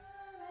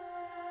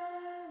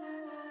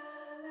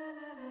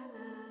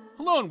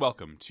Hello and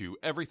welcome to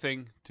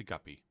Everything to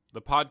Guppy,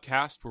 the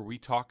podcast where we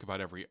talk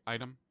about every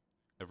item,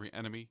 every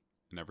enemy,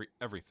 and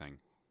everything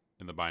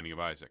in the Binding of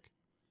Isaac.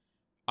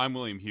 I'm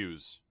William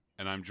Hughes,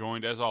 and I'm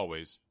joined, as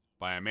always,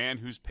 by a man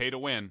who's paid to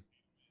win,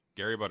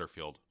 Gary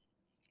Butterfield.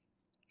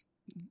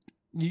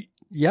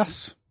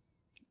 Yes.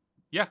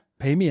 Yeah.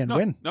 Pay me and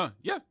win. No,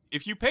 yeah.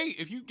 If you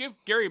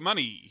give Gary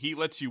money, he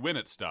lets you win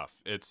at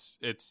stuff. It's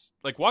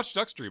like watch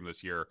Duckstream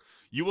this year.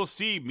 You will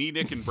see me,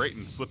 Nick, and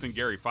Brayton slipping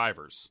Gary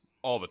fivers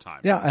all the time.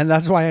 Yeah, and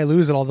that's why I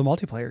lose at all the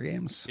multiplayer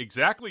games.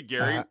 Exactly,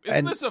 Gary.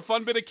 Isn't this a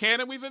fun bit of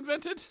canon we've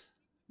invented?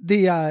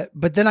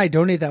 But then I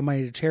donate that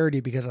money to charity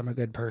because I'm a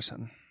good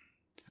person.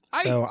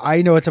 So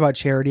I know it's about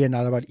charity and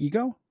not about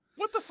ego.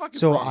 What the fuck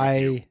is wrong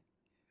with you?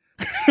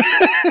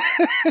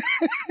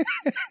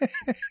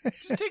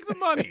 Just take the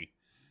money.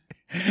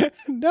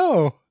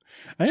 No.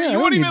 You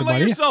won't even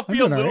let yourself be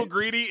a little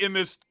greedy in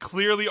this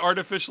clearly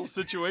artificial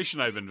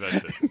situation I've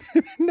invented.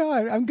 No,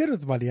 I'm good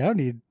with money.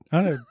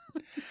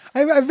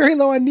 I'm very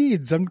low on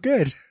needs. I'm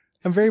good.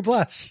 I'm very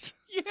blessed.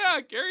 Yeah,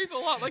 Gary's a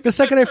lot like the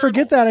second I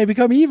forget that, I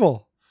become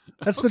evil.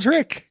 That's the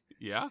trick.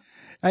 Yeah.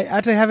 I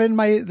have to have it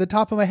in the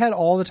top of my head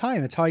all the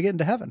time. It's how I get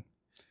into heaven.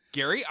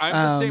 Gary, I'm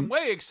the same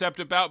way, except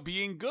about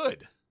being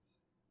good.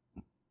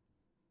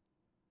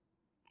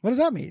 What does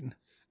that mean?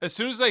 As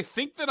soon as I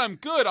think that I'm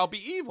good, I'll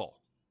be evil.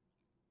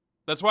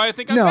 That's why I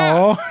think I'm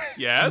bad.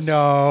 Yes.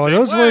 No,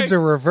 those words are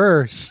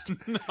reversed.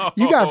 No.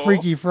 You got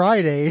Freaky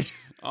Fridays.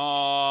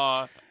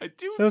 I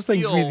do. Those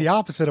things mean the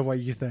opposite of what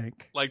you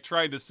think. Like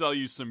trying to sell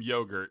you some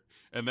yogurt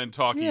and then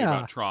talking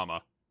about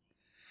trauma.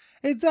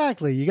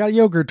 Exactly. You got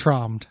yogurt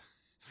trommed.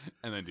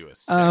 And then do a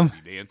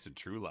sexy dance in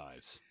True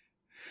Lies.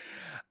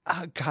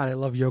 God, I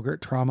love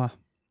yogurt trauma.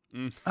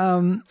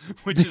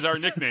 Which is our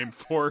nickname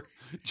for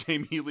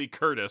Jamie Lee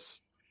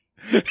Curtis.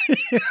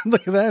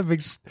 Look at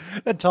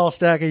that tall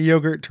stack of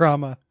yogurt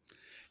trauma.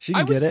 She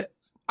can get it.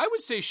 I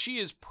would say she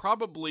is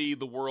probably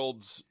the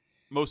world's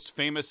most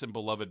famous and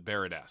beloved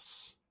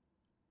Baroness.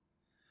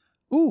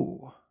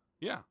 Ooh.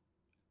 Yeah.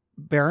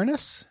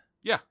 Baroness?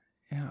 Yeah.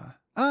 Yeah.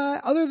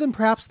 Other than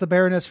perhaps the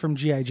Baroness from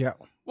G.I. Joe.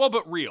 Well,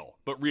 but real,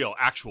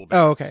 actual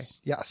Baroness. Oh, okay.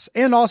 Yes.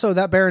 And also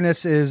that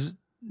Baroness is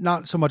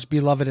not so much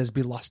beloved as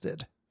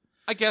belusted.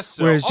 I guess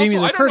so. Whereas also, Jamie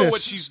Lee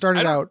Curtis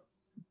started out.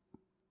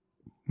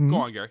 Go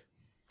on, Gary.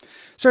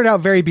 Started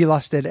out very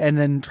belusted and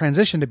then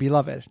transitioned to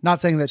beloved.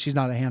 Not saying that she's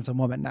not a handsome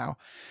woman now.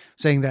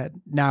 Saying that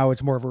now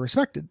it's more of a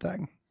respected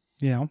thing.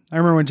 You know, I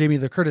remember when Jamie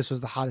Lee Curtis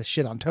was the hottest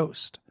shit on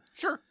toast.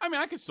 Sure. I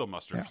mean, I could still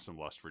muster some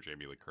lust for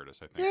Jamie Lee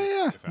Curtis, I think.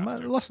 Yeah.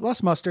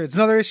 Lust muster. It's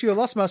another issue of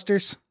Lust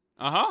Musters.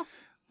 Uh-huh.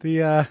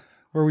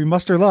 Where we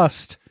muster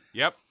lust.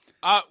 Yep.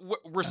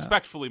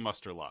 Respectfully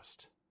muster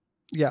lust.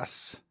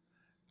 Yes.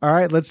 All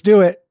right, let's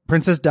do it.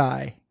 Princess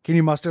Di. Can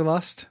you muster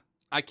lust?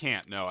 I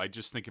can't, no. I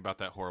just think about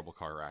that horrible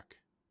car wreck.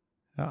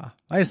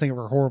 I just think of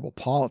her horrible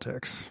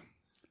politics.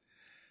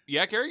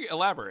 Yeah, Gary,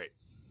 elaborate.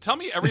 Tell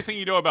me everything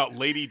you know about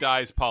Lady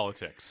Di's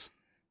politics.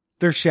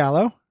 They're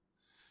shallow.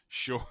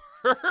 Sure.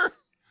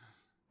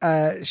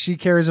 She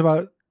cares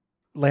about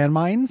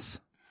landmines.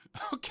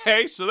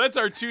 Okay, so that's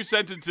our two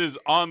sentences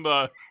on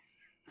the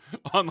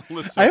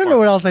list. I don't know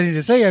what else I need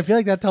to say. I feel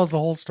like that tells the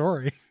whole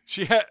story.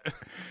 She has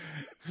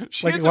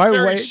a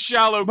very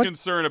shallow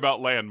concern about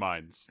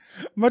landmines.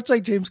 Much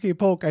like James K.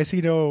 Polk, I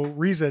see no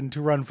reason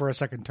to run for a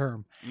second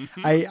term.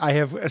 Mm-hmm. I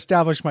have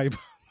established my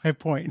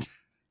point.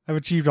 I've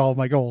achieved all of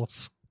my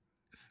goals.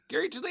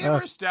 Gary, did they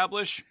ever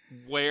establish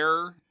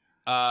where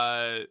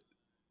the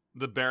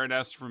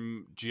Baroness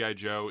from G.I.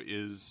 Joe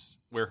is,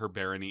 where her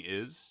barony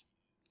is?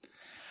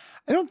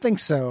 I don't think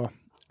so.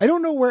 I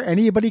don't know where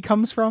anybody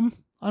comes from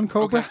on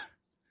Cobra. Okay.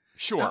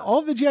 Sure.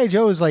 All the G.I.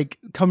 Joes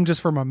come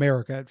just from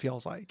America, it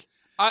feels like.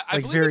 I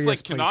believe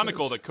it's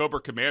canonical that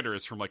Cobra Commander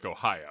is from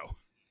Ohio.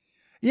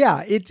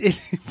 Yeah,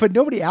 but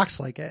nobody acts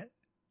like it.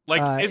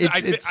 I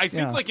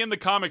think in the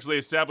comics they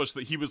established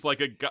that he was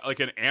like an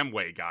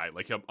Amway guy,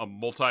 like a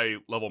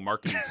multi-level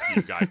marketing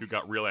scheme guy who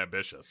got real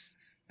ambitious.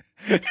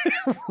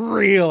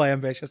 Real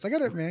ambitious. I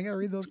gotta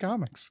read those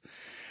comics.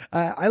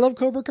 I love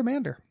Cobra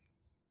Commander.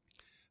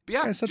 But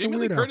yeah, Jamie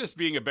Lee Curtis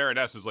being a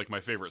Baroness is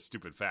my favorite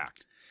stupid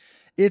fact.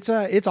 It's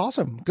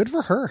awesome. Good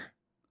for her.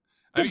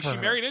 She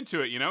married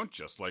into it,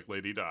 just like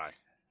Lady Di.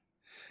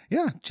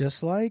 Yeah,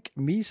 just like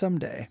me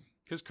someday.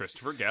 Because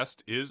Christopher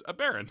Guest is a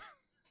Baron.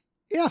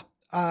 Yeah.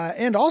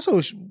 And also,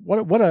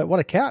 what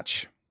a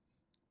catch!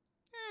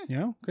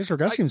 Christopher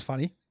Guest seems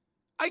funny.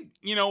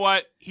 You know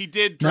what? He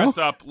did dress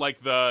up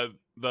like the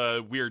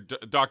weird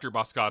Dr.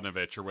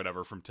 Boscodnovich or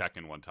whatever from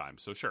Tekken one time.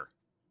 So sure.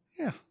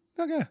 Yeah.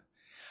 Okay.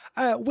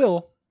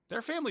 Will,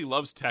 their family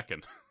loves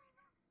Tekken.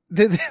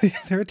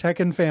 They're a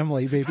Tekken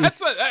family, baby.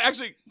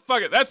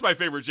 Fuck it. That's my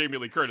favorite Jamie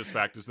Lee Curtis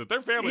fact is that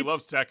their family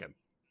loves Tekken.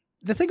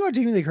 The thing about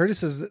Jamie Lee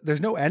Curtis is that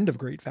there's no end of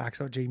great facts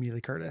about Jamie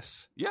Lee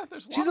Curtis. Yeah,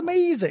 she's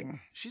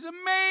amazing. She's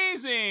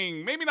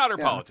amazing. Maybe not her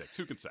politics.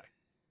 Who can say?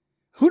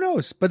 Who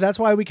knows? But that's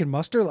why we can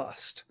muster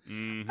lust.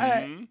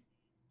 Mm-hmm.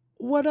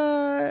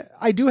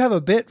 I do have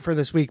a bit for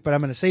this week, but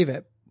I'm going to save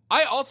it.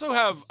 I also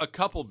have a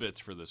couple bits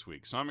for this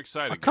week, so I'm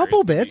excited. A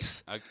couple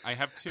bits? I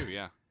have two,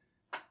 yeah.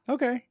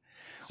 Okay.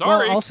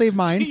 Sorry. Well, I'll save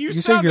mine. You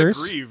save sound yours.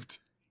 aggrieved.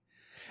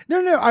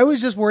 No. I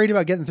was just worried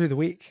about getting through the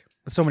week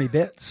with so many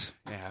bits.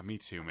 Yeah, me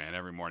too, man.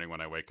 Every morning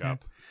when I wake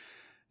up.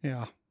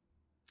 Yeah.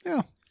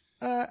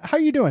 How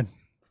you doing?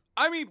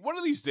 I mean, one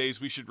of these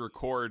days we should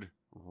record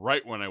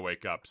right when I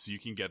wake up so you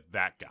can get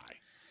that guy.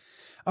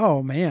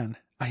 Oh man,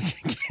 I'm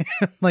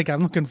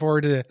looking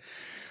forward to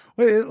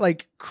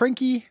like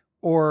cranky,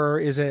 or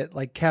is it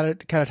like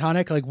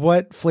catatonic? Like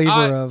what flavor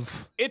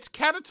of? It's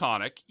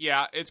catatonic.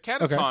 Yeah, it's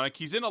catatonic. Okay.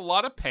 He's in a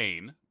lot of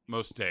pain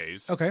most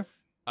days. Okay.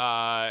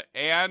 Yeah,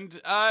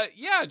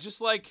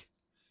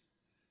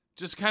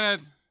 just kind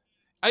of.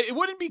 It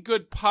wouldn't be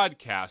good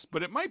podcast,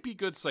 but it might be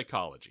good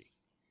psychology.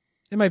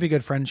 It might be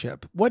good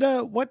friendship. What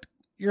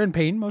you're in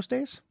pain most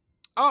days?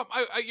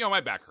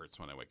 My back hurts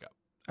when I wake up.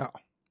 Oh,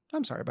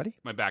 I'm sorry, buddy.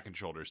 My back and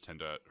shoulders tend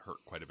to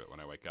hurt quite a bit when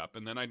I wake up,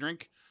 and then I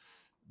drink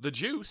the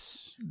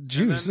juice.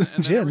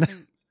 And gin.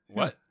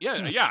 What?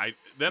 Yeah.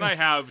 Then I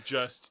have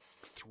just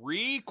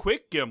 3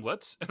 quick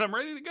gimlets, and I'm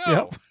ready to go.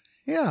 Yep.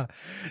 Yeah.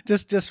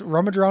 Just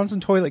rummage around some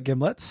toilet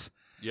gimlets.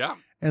 Yeah.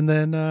 And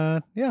then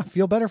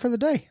feel better for the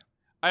day.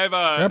 I have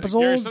Grandpa's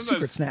old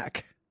secret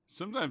snack.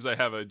 Sometimes I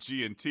have a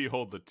G&T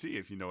hold the T,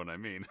 if you know what I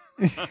mean.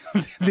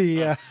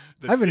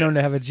 I've been known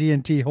to have a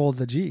G&T hold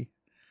the G.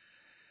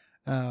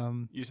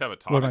 You just have a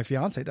tonic? What my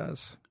fiance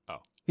does. Oh.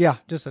 Yeah,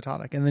 just a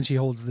tonic. And then she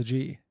holds the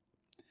G.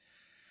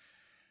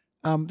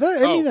 I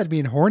mean that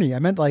being horny. I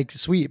meant like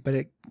sweet, but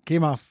it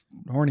came off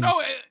horny.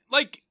 No,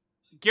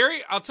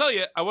 Gary, I'll tell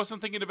you, I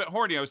wasn't thinking of it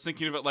horny. I was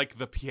thinking of it like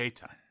the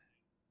Pieta.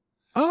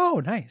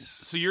 Oh, nice.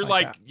 So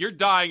you're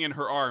dying in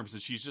her arms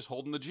and she's just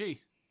holding the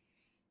G.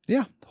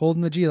 Yeah,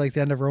 holding the G like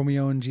the end of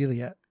Romeo and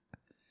Juliet.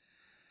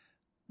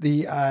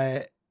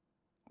 We're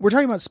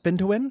talking about spin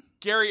to win.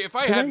 Gary, if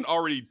I hadn't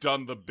already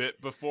done the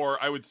bit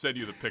before, I would send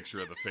you the picture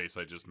of the face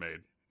I just made.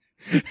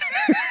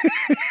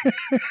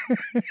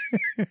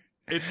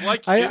 It's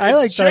like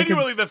it's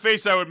genuinely the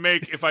face I would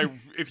make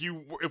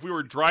if we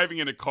were driving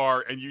in a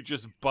car and you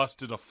just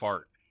busted a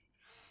fart.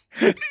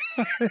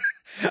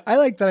 I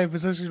like that I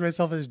positioned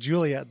myself as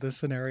Juliet in this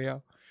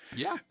scenario.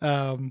 Yeah.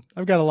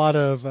 I've got a lot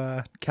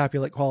of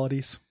Capulet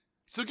qualities.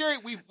 So Gary,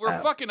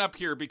 we're fucking up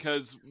here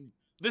because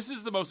this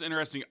is the most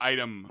interesting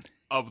item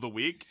of the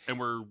week, and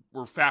we're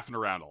faffing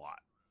around a lot.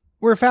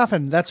 We're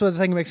faffing. That's what the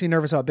thing that makes me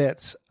nervous about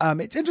bits.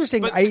 It's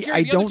interesting. But Gary,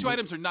 the other 2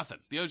 items are nothing.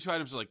 The other 2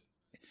 items are like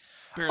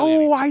barely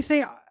anything. I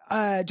think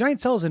Giant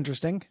Cell is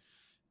interesting.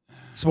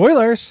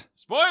 Spoilers.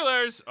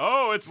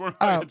 Oh,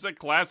 it's a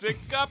classic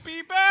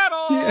Guppy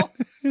battle.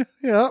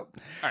 Yeah. All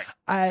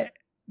right.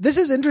 This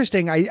is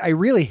interesting. I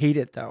really hate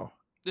it though.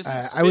 This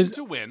is spin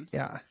to win.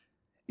 Yeah.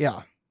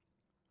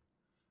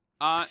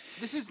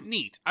 This is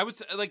neat. I would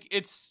say, like,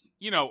 it's,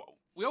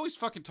 we always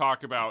fucking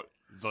talk about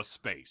the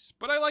space,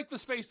 but I like the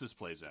space this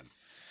plays in.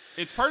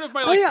 It's part of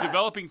my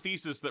developing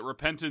thesis that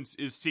Repentance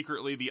is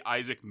secretly the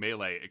Isaac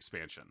Melee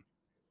expansion.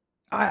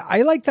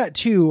 I like that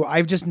too.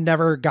 I've just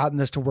never gotten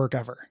this to work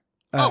ever.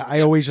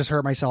 I always just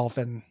hurt myself,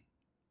 and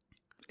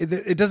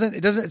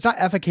it's not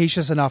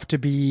efficacious enough to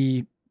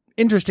be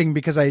interesting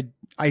because I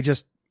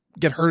just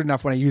get hurt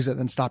enough when I use it,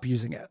 then stop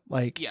using it.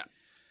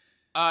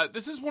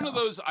 This is one of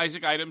those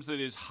Isaac items that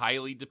is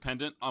highly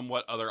dependent on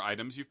what other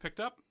items you've picked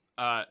up.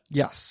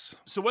 Yes.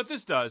 So what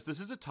this does, this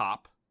is a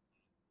top.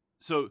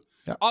 So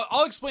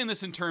I'll explain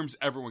this in terms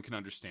everyone can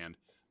understand.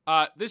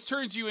 This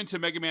turns you into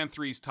Mega Man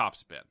 3's top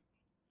spin.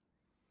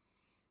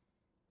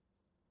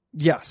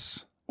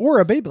 Yes.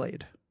 Or a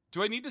Beyblade.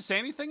 Do I need to say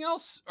anything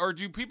else? Or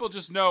do people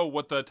just know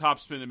what the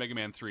top spin in Mega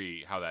Man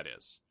 3, how that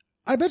is?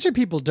 I bet you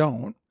people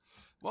don't.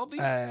 Well,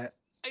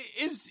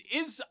 is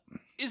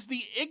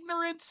the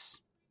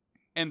ignorance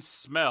and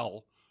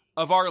smell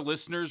of our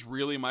listeners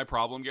really my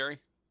problem, Gary?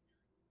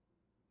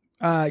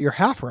 You're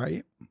half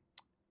right.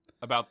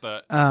 About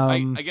the,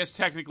 I guess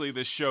technically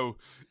this show,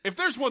 if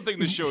there's one thing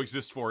this show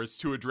exists for, it's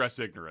to address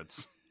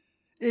ignorance.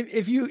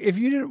 If you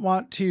didn't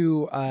want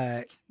to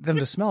them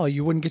to smell,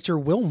 you wouldn't get your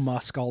Will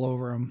Musk all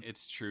over them.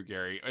 It's true,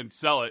 Gary, and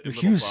sell it in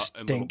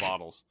little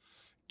bottles.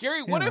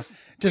 Gary, what if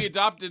we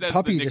adopted as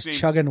puppy the nickname?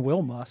 Just chugging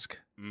Will Musk.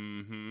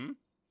 Mm-hmm.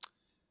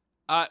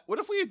 What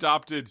if we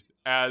adopted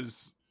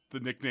as the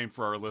nickname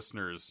for our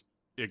listeners,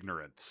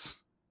 ignorance?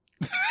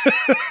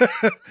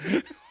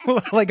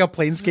 Like a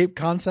Planescape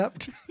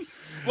concept?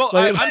 Well,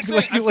 I'm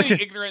saying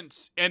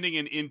ignorance ending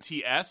in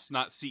NTS,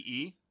 not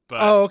CE.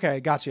 But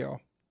okay, got you.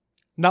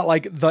 Not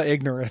like the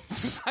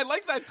ignorance. I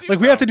like that too. Like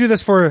we have to do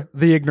this for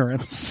the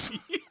ignorance.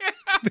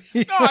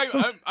 Yeah.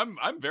 No,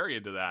 I'm very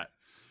into that.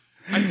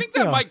 I think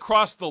that might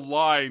cross the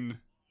line.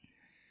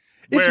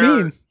 It's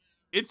mean.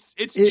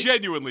 It's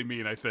genuinely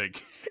mean, I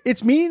think.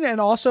 It's mean, and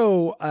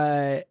also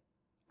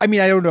I mean,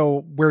 I don't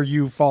know where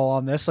you fall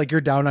on this. Like,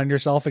 you're down on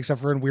yourself,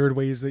 except for in weird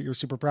ways that you're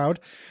super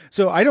proud.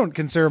 So I don't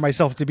consider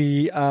myself to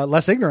be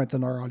less ignorant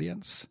than our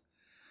audience.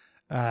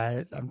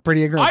 I'm a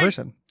pretty ignorant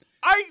person.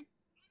 I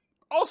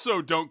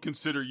also don't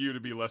consider you to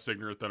be less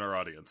ignorant than our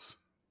audience.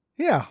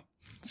 Yeah.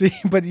 See,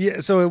 but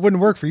so it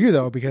wouldn't work for you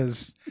though,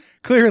 because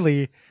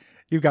clearly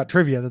you've got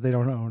trivia that they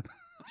don't own.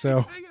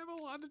 So I have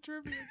a lot of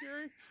of trivia,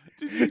 Gary.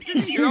 Did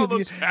you hear all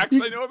those facts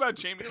I know about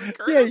Jamie Lee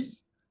Curtis?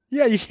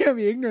 Yeah, you can't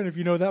be ignorant if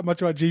you know that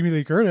much about Jamie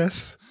Lee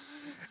Curtis.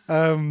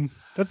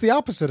 That's the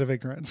opposite of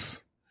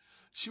ignorance.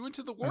 She went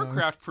to the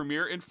Warcraft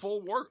premiere in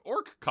full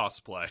orc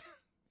cosplay.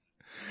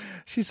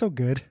 She's so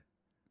good.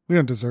 We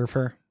don't deserve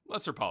her.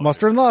 Lesser politics.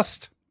 Muster and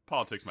Lust.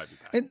 Politics might be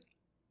bad. And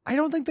I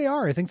don't think they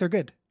are. I think they're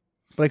good.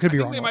 But I could be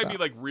wrong. They about might that. be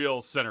like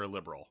real center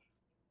liberal.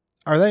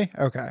 Are they?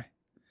 Okay.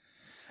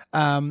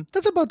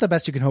 That's about the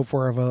best you can hope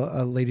for of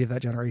a lady of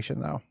that generation,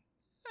 though.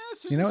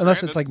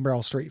 Unless it's like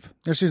Meryl Streep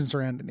or Susan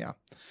Sarandon, yeah.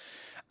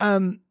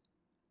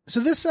 So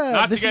this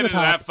not this to get is into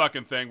the top. that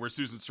fucking thing where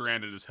Susan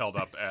Sarandon is held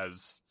up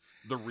as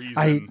the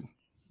reason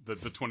that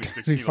the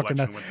 2016 election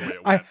went the way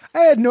it went. I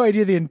had no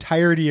idea the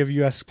entirety of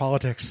U.S.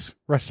 politics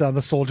rests on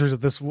the shoulders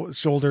of this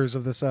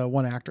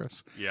one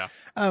actress. Yeah.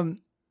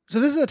 So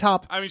this is the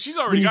top. I mean, she's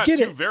already got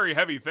two very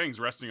heavy things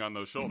resting on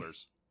those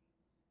shoulders.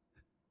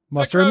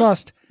 Muster and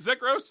Lust. Is that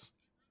gross?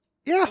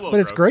 Yeah, but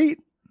it's great.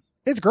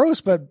 It's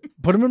gross, but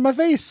put them in my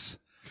face.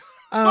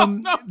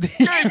 No,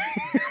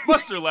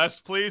 muster less,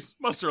 please.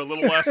 Muster a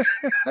little less.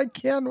 I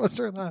can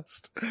muster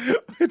less.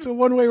 It's a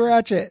one-way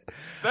ratchet.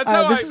 That's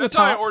how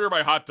I order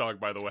my hot dog,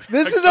 by the way.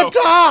 This is a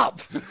top.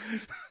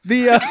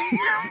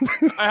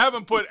 I have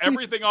them put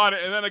everything on it,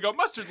 and then I go,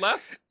 mustard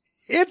less.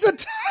 It's a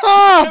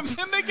top. And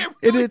then they get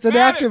really it's an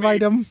mad active at me.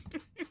 item.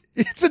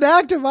 It's an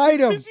active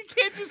item. Because you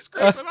can't just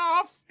scrape it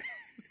off.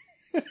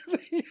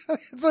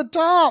 It's a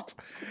top.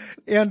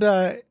 And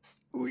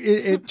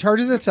it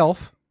charges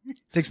itself.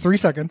 Takes 3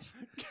 seconds.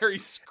 Gary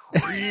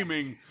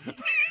screaming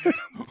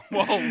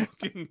while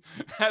looking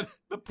at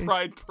the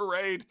Pride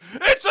Parade.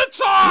 It's a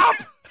top!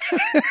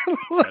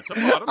 That's a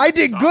bottom. I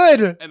did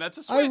good. And that's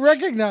a switch. I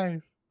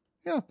recognize.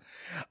 Yeah.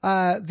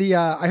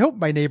 I hope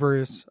my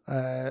neighbors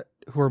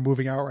who are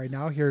moving out right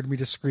now hear me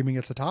just screaming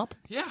it's a top.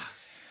 Yeah.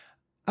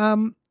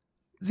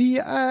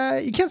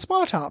 You can't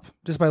spot a top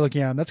just by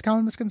looking at them. That's a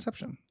common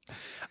misconception.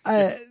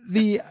 Now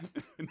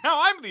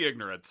I'm the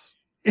ignorance.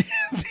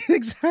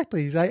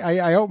 Exactly.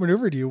 I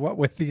outmaneuvered you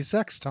with the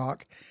sex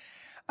talk.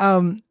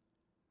 So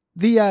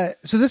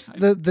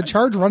the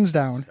charge runs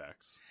down,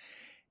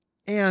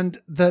 and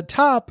the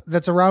top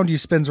that's around you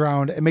spins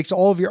around and makes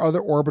all of your other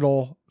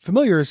orbital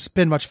familiars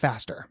spin much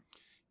faster.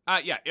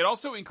 Yeah. It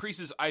also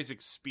increases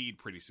Isaac's speed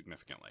pretty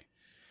significantly.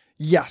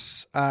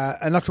 Yes,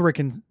 enough to where it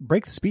can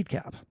break the speed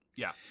cap.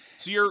 Yeah.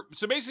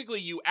 So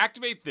basically you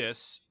activate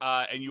this,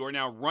 and you are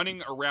now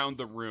running around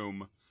the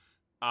room.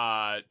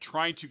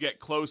 Trying to get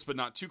close, but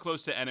not too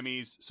close to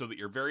enemies, so that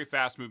your very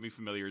fast-moving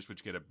familiars,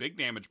 which get a big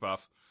damage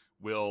buff,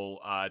 will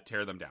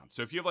tear them down.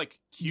 So if you have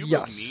like cube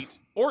of meat,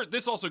 or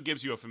this also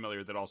gives you a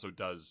familiar that also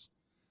does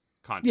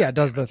contact. Yeah, it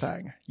does the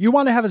thing. You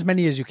want to have as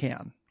many as you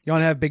can. You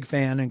want to have Big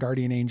Fan and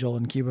Guardian Angel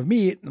and Cube of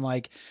Meat, and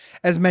like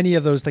as many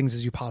of those things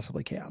as you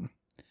possibly can.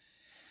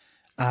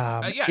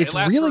 It's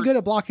really good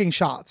at blocking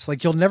shots.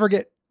 Like you'll never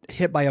get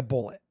hit by a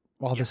bullet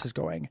while this is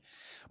going.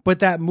 But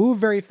that move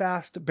very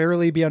fast,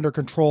 barely be under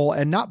control,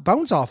 and not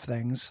bounce off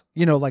things,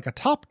 like a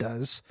top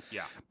does.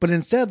 Yeah. But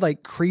instead,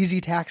 like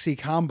crazy taxi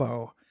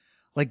combo,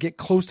 like get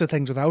close to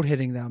things without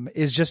hitting them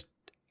is just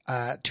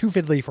too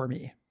fiddly for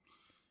me.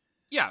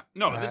 Yeah,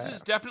 no, this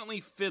is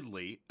definitely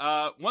fiddly.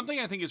 One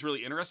thing I think is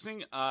really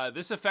interesting,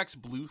 this affects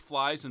blue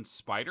flies and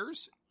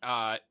spiders.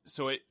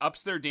 So it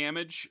ups their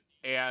damage,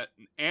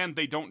 and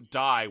they don't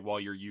die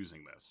while you're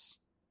using this.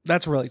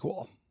 That's really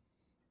cool.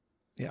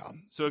 Yeah.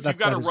 So if you've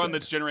got a run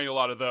that's generating a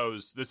lot of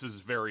those, I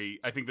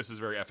think this is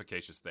very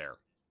efficacious there.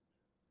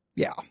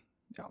 Yeah.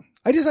 Yeah.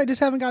 I just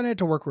haven't gotten it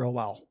to work real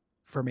well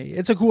for me.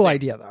 It's a cool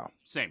idea though.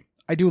 Same.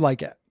 I do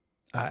like it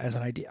as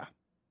an idea.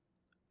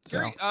 So,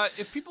 Gary,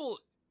 if people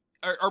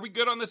are we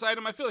good on this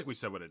item? I feel like we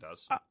said what it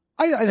does.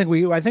 I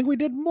think we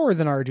did more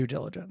than our due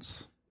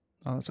diligence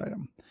on this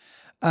item.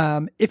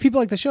 If people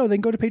like the show, then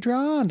go to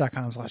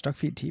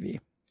patreon.com/duckfeedtv.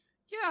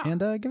 Yeah.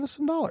 And give us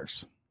some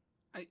dollars.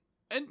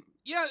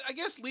 Yeah, I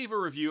guess leave a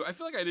review. I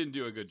feel like I didn't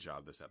do a good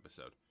job this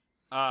episode.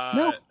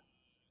 No,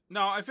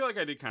 I feel like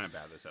I did kind of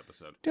bad this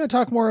episode. Do you want to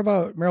talk more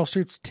about Meryl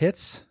Streep's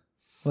tits?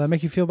 Will that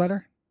make you feel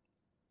better?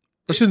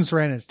 Or Susan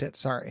Sarandon's tits,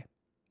 sorry.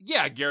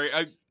 Yeah, Gary,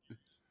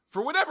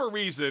 for whatever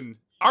reason,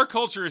 our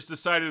culture has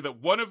decided that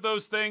one of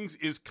those things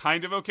is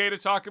kind of okay to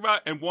talk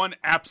about, and one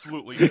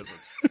absolutely isn't.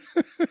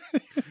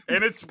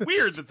 And it's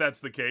weird that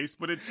that's the case,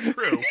 but it's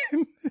true.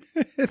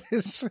 It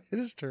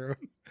is true.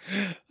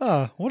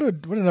 Oh, what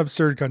an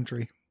absurd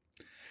country.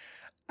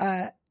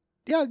 Yeah,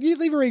 you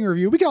leave a ring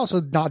review. We can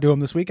also not do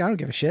them this week. I don't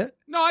give a shit.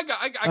 No, I got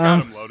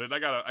them loaded. I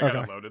got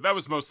them loaded. That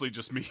was mostly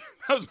just me.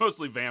 That was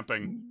mostly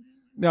vamping.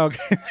 No,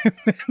 okay.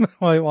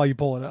 while you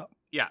pull it up.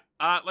 Yeah,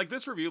 like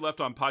this review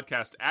left on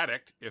Podcast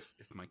Addict. If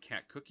my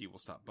cat Cookie will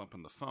stop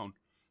bumping the phone,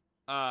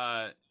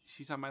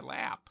 she's on my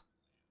lap.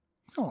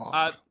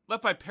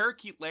 Left by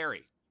Parakeet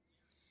Larry.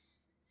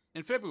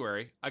 In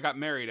February, I got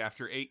married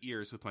after 8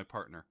 years with my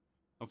partner.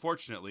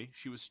 Unfortunately,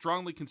 she was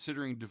strongly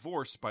considering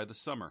divorce by the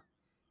summer.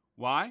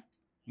 Why?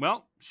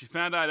 Well, she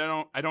found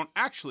out I don't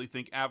actually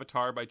think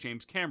Avatar by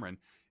James Cameron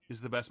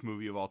is the best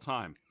movie of all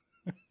time.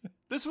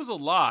 This was a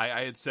lie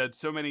I had said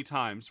so many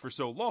times for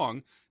so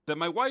long that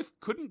my wife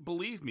couldn't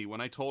believe me when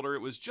I told her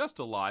it was just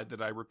a lie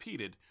that I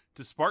repeated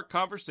to spark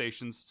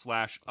conversations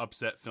 /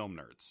 upset film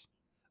nerds.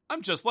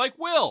 I'm just like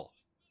Will.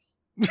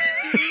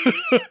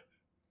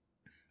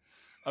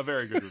 A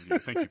very good review.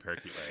 Thank you,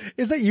 Pericule.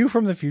 Is that you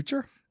from the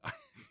future?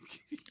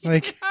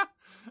 Like,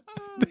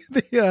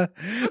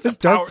 that's a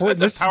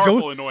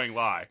powerful, annoying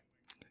lie.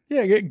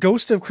 Yeah,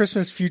 Ghost of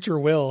Christmas Future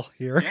Will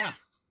here.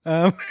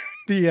 Yeah.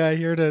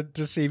 Here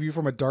to save you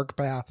from a dark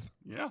path.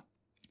 Yeah.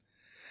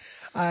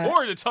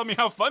 Or to tell me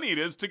how funny it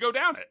is to go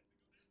down it.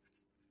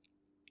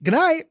 Good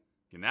night.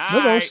 Good night.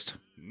 No ghost.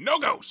 No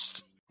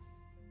ghost.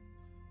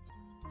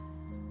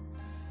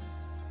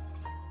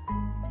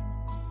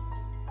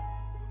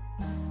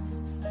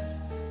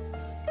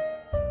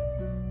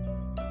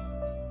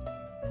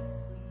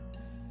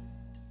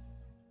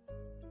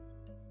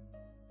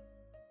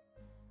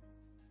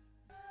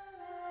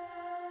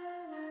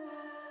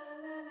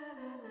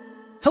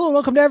 Hello and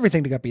welcome to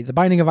Everything to Guppy, the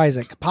Binding of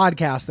Isaac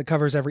podcast that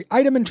covers every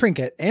item and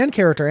trinket and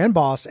character and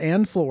boss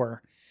and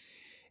floor.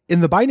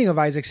 In the Binding of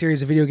Isaac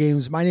series of video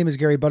games, my name is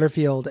Gary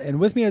Butterfield, and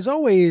with me as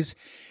always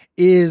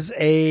is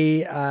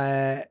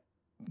a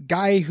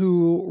guy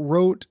who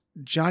wrote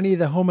Johnny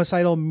the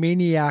Homicidal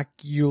Maniac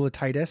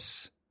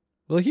Ulititis,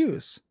 Will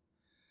Hughes.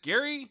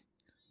 Gary,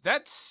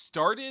 that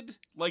started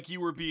like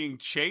you were being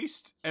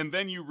chased, and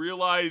then you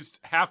realized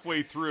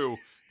halfway through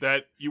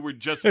that you were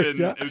just been,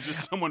 Yeah. it was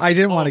just someone. I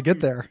didn't want to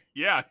get there.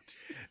 Yeah.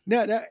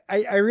 No,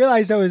 I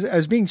realized I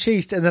was being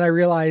chased, and then I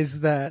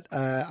realized that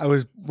I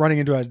was running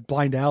into a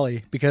blind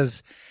alley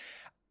because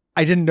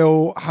I didn't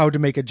know how to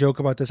make a joke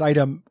about this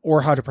item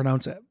or how to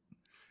pronounce it.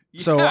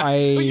 Yeah, so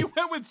you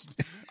went with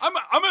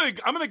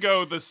I'm gonna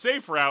go the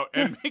safe route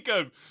and make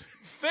a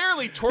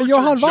fairly tortured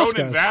Johann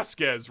Jonan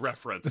Vasquez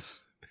reference.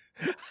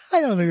 I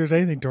don't think there's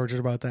anything tortured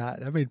about that.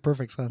 That made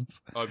perfect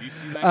sense. Oh, have you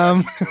seen that guy?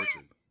 He's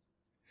tortured.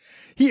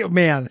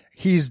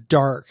 He's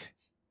dark.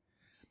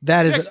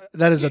 That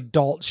is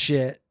adult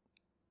shit.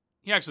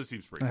 He actually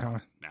seems pretty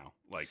fine now.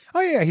 Like, oh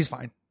yeah, he's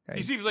fine. Yeah,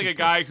 he seems like a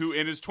guy who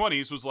in his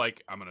 20s was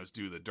like, I'm going to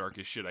do the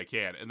darkest shit I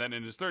can. And then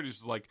in his 30s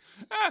was like,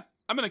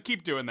 I'm going to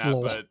keep doing that.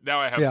 Lol. But now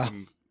I have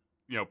some,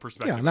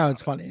 perspective. Yeah, now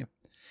it's funny.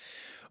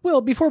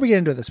 Well, before we get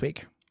into it this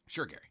week.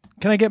 Sure, Gary.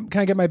 Can I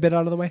get my bit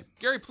out of the way?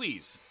 Gary,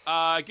 please.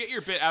 Get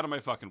your bit out of my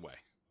fucking way.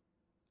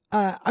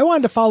 I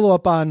wanted to follow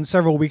up on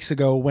several weeks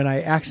ago when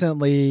I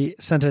accidentally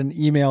sent an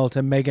email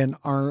to Megan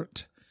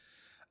Arndt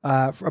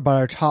about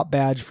our top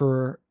badge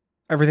for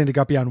Everything to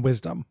Guppy on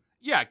Wisdom.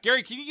 Yeah,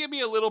 Gary, can you give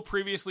me a little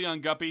previously on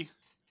Guppy?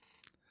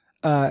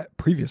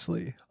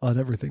 Previously on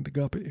Everything to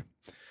Guppy.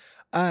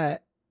 Hey,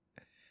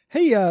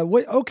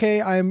 what?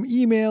 Okay, I'm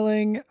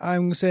emailing.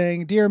 I'm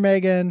saying, Dear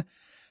Megan,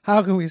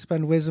 how can we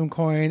spend Wisdom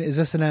Coin? Is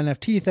this an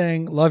NFT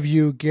thing? Love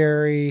you,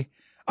 Gary.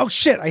 Oh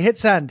shit! I hit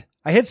send.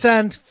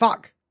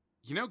 Fuck.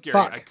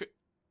 Gary,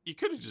 you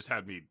could have just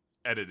had me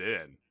edit it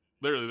in.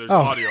 Literally, there's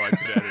audio I could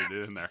have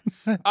edited in there.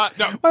 No,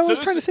 I was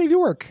trying to save you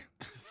work.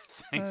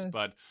 Thanks,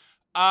 bud.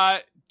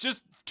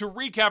 Just to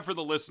recap for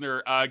the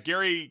listener,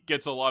 Gary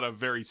gets a lot of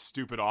very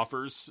stupid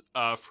offers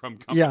from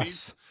companies.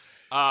 Yes.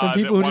 From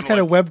people who just kind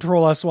of web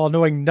troll us while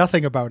knowing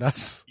nothing about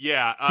us.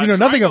 Yeah.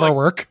 Nothing of our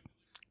work.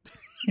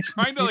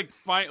 Trying to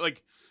find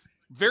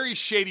very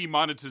shady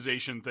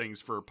monetization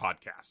things for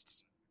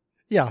podcasts.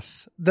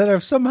 Yes. That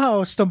have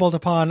somehow stumbled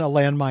upon a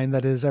landmine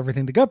that is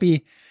Everything to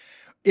Guppy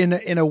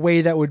in a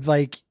way that would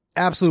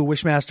absolute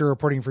Wishmaster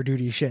reporting for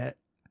duty shit.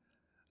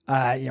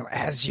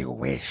 As you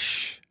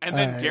wish. And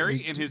then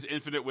Gary, in his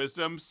infinite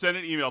wisdom, sent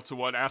an email to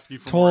one asking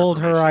for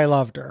told more her I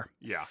loved her.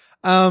 Yeah.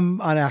 On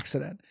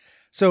accident.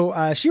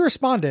 So she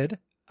responded,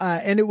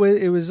 and it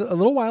was a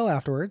little while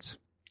afterwards.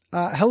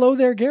 Hello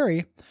there,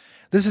 Gary.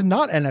 This is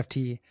not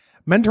NFT.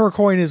 Mentor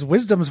Coin is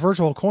Wisdom's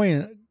virtual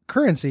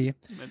currency.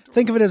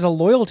 Think of it as a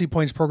loyalty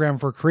points program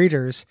for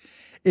creators.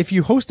 If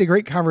you host a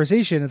great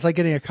conversation, it's like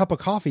getting a cup of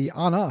coffee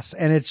on us,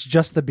 and it's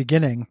just the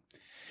beginning.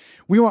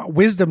 We want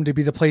Wisdom to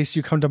be the place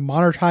you come to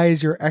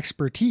monetize your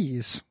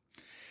expertise.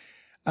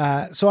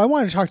 So I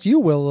want to talk to you,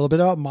 Will, a little bit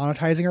about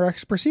monetizing our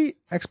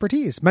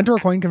expertise. Mentor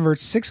Coin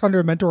converts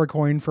 600 Mentor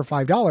Coin for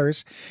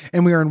 $5,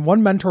 and we earn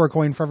 1 Mentor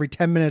Coin for every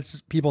 10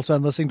 minutes people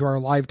spend listening to our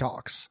live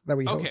talks that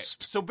we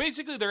host. So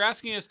basically they're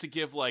asking us to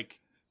give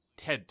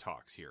TED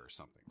Talks here or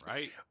something,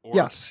 right?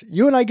 Yes.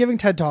 You and I giving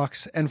TED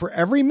Talks, and for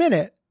every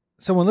minute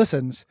someone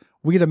listens,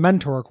 we get a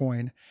Mentor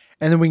Coin,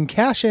 and then we can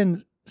cash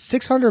in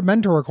 600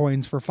 Mentor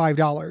Coins for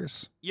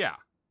 $5. Yeah.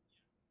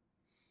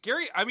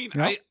 Gary, I mean,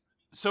 yep.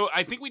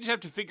 I think we just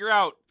have to figure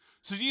out.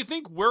 So do you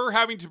think we're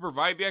having to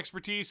provide the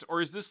expertise,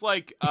 or is this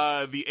like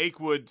the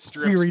Achewood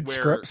strips we read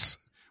scripts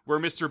where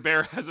Mr.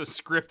 Bear has a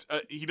script?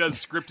 He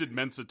does scripted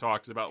Mensa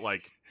talks about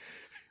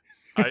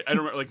I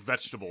don't know,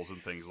 vegetables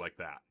and things like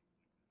that.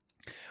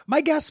 My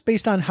guess,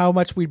 based on how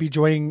much we'd be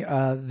joining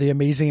the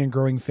amazing and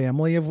growing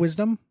family of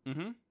Wisdom,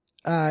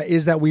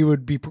 is that we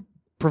would be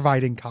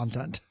providing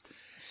content.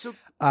 So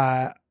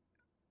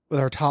with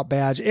our top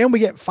badge, and we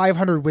get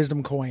 500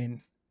 Wisdom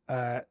Coin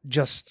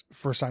just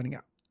for signing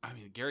up. I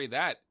mean, Gary,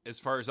 that, as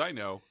far as I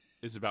know,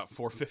 is about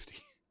 450.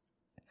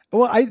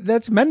 Well,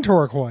 that's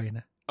mentor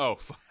coin. Oh,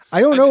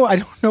 I don't know. I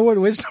don't know what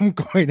wisdom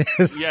coin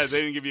is. yeah, they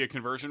didn't give you a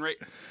conversion rate.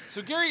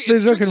 So Gary,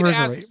 There's it's no tricky to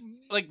conversion ask. rate.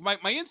 Like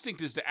my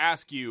instinct is to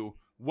ask you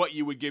what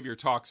you would give your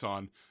talks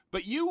on,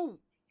 but your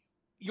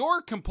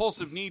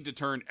compulsive need to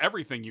turn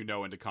everything you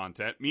know into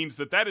content means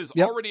that is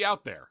Yep. already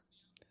out there.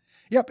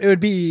 Yep, it would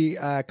be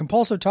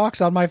compulsive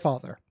talks on my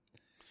father.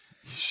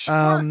 Sure.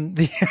 Welcome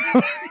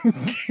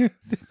to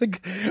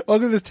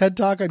this TED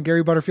Talk on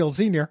Gary Butterfield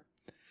Sr.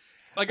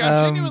 Like,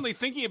 I'm genuinely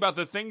thinking about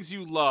the things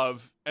you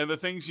love and the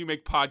things you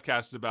make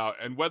podcasts about,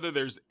 and whether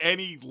there's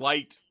any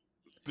light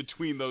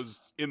between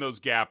those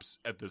gaps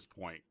at this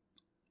point.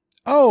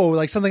 Oh,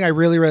 like something I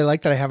really, really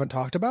like that I haven't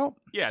talked about?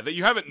 Yeah, that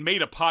you haven't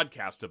made a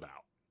podcast about.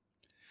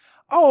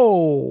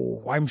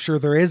 Oh, I'm sure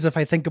there is if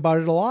I think about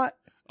it a lot.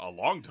 A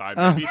long time,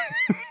 maybe.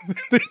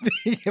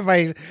 If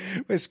I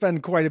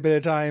spend quite a bit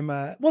of time,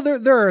 well,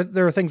 there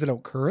are things I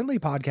don't currently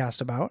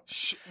podcast about.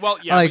 Well,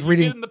 yeah, like but you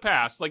reading- did in the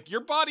past. Like, your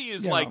body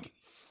is Yeah. like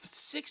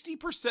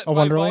 60% A by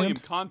Wonderland? volume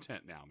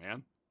content now,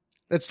 man.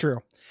 That's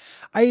true.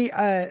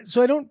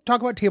 So I don't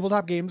talk about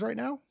tabletop games right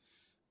now.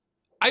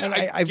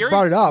 I've Gary,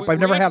 brought it up. we're I've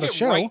never gonna had have a to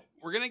show. get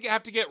we're going to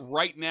have to get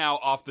right now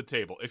off the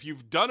table. If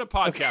you've done a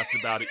podcast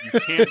about it, you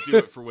can't do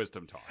it for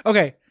Wisdom Talk.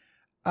 Okay.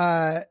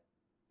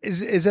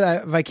 Is it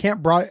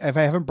if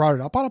I haven't brought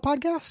it up on a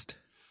podcast,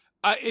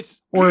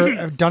 It's or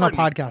I've done a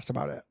pardon me. podcast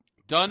about it?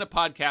 Done a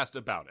podcast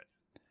about it.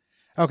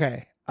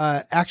 Okay.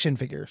 Action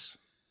figures.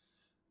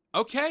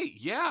 Okay,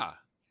 yeah.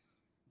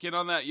 Get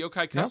on that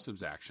Yokai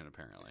Customs action,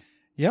 apparently.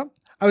 Yep.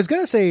 I was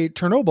gonna say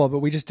Chernobyl, but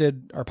we just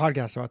did our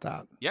podcast about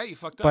that. Yeah, you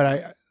fucked up. But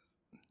I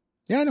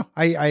know.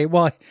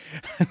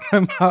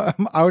 I'm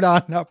out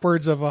on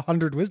upwards of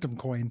 100 wisdom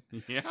coin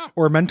Yeah.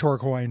 or mentor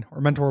coin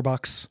or mentor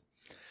bucks,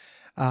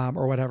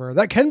 or whatever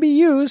that can be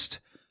used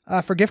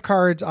for gift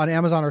cards on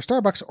Amazon or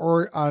Starbucks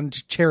or on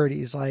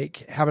charities like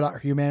Habitat for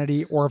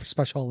Humanity or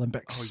Special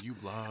Olympics. Oh, you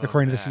love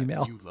according to that. this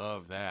email. You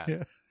love that.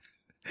 Yeah.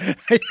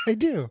 I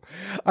do.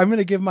 I'm going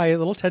to give my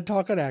little TED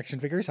Talk on action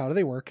figures. How do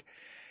they work?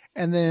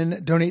 And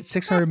then donate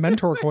 600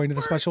 mentor coin to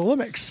the Special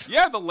Olympics.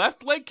 Yeah, the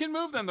left leg can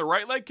move, then the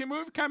right leg can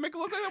move. Kind of make it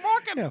look like they're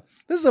walking. Yeah.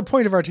 This is a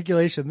point of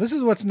articulation. This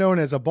is what's known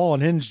as a ball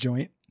and hinge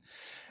joint.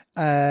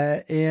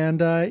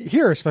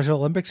 Here, Special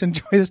Olympics,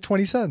 enjoy this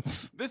 20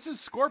 cents. This is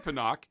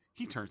Scorponok.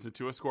 He turns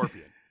into a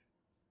scorpion.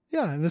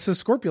 Yeah, and this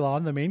is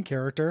Scorpulon, the main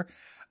character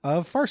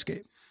of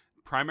Farscape.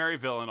 Primary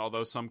villain,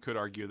 although some could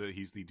argue that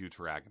he's the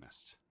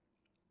deuteragonist.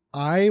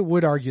 I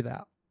would argue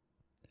that.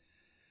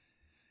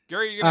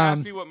 Gary, are you going to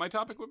ask me what my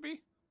topic would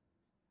be?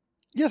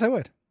 Yes, I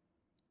would.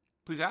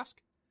 Please ask.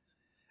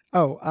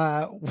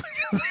 Oh,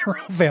 there are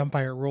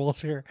vampire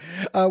rules here.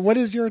 What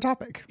is your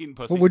topic? Eating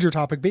pussy. What would your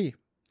topic be?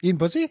 Eating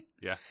pussy?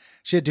 Yeah.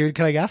 Shit, dude,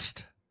 can I guess?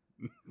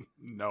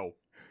 No.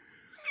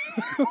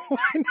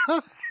 Why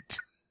not?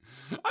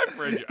 I've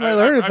read you. I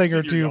learned a I've thing seen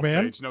or your two, Yelp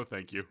man. page. No,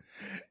 thank you.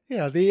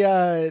 Yeah,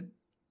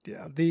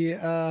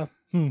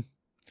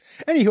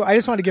 Anywho, I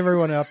just want to give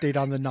everyone an update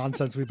on the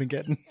nonsense we've been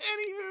getting.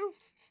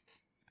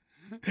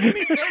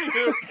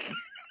 Anywho.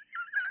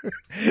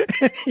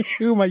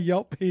 Anywho, my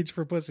Yelp page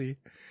for pussy.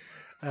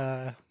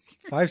 5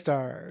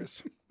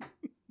 stars.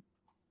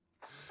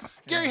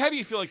 Gary, how do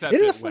you feel like that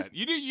It is bit went?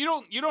 You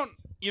don't.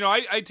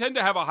 I tend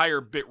to have a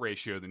higher bit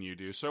ratio than you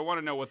do, so I want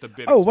to know what the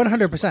bit. Oh,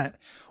 experience was 100%.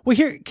 Well,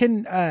 here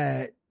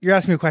you're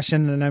asking me a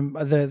question, and I'm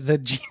the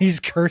genie's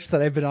curse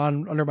that I've been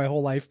on under my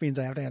whole life means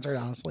I have to answer it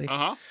honestly.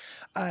 like.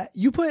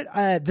 You put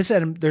this,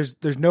 and there's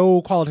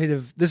no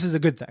qualitative. This is a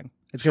good thing.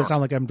 It's gonna Sure.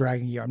 sound like I'm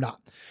dragging you. I'm not.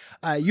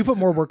 You put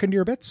more work into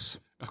your bits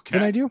Okay.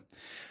 than I do.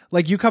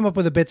 Like you come up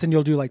with the bits and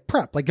you'll do like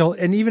prep,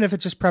 and even if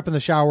it's just prep in the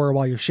shower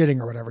while you're shitting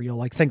or whatever, you'll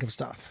like think of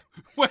stuff.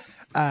 What?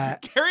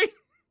 Gary?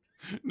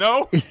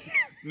 No.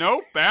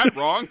 No. Bad.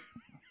 Wrong.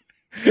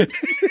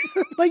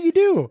 Like you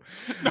do.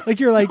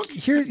 Like you're like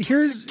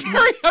here's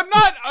Gary,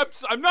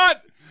 I'm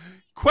not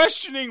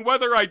questioning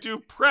whether I do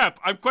prep.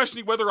 I'm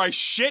questioning whether I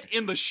shit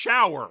in the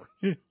shower.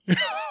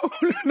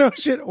 no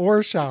shit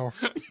or shower.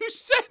 You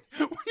said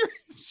when you're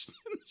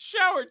in the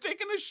shower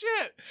taking a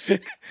shit.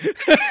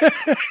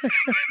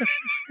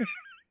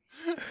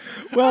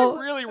 Well,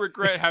 I really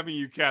regret having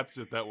you cat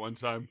sit that one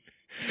time.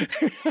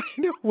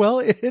 well,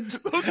 it's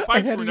Those I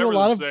pipes had were to do never a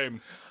lot the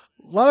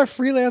of same.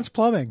 freelance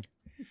plumbing.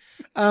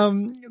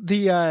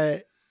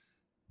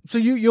 So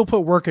you'll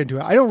put work into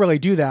it. I don't really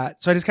do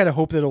that, so I just kind of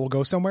hope that it will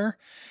go somewhere.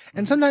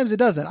 And sometimes it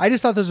doesn't. I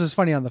just thought this was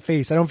funny on the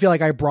face. I don't feel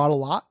like I brought a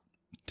lot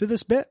to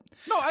this bit.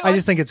 No, I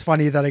just think it's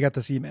funny that I got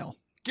this email.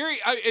 Gary,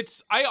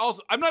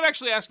 I'm not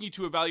actually asking you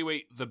to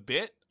evaluate the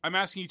bit. I'm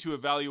asking you to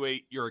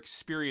evaluate your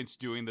experience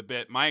doing the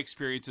bit. My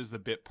experience as the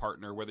bit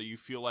partner, whether you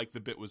feel like the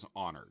bit was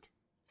honored.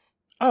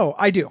 Oh,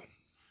 I do.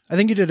 I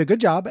think you did a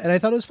good job, and I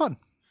thought it was fun.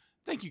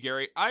 Thank you,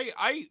 Gary.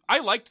 I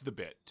liked the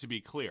bit, to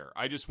be clear.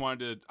 I just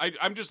wanted to.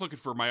 I'm just looking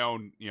for my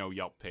own,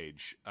 Yelp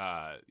page.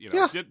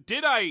 Yeah.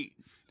 Did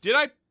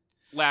I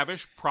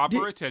lavish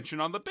proper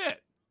attention on the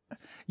bit?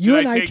 You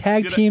Did and I I take-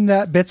 tag did I- team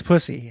that bit's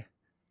pussy,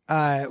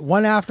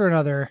 one after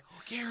another.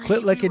 Gary,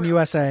 Clit licking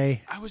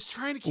USA, I was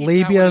trying to keep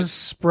labias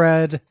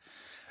spread,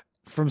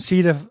 from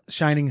sea to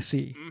shining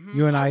sea. Mhm.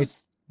 You and I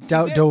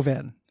that, dove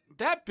in.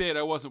 That bit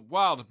I wasn't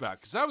wild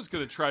about because I was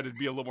going to try to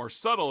be a little more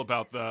subtle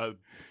about the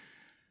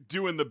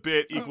doing the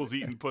bit equals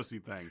eating pussy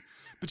thing,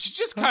 but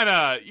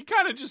you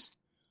kind of just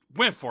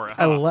went for it.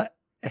 Huh?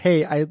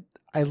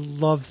 I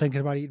love thinking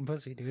about eating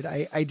pussy, dude.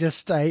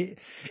 It's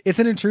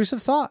an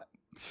intrusive thought.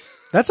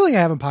 That's something I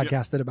haven't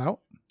podcasted about.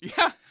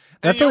 Yeah.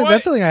 That's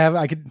something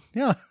I could,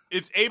 yeah.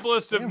 It's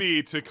ableist of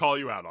me to call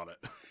you out on it.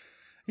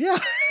 Yeah.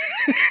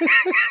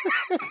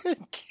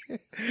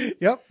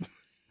 Yep.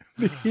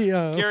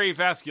 Gary,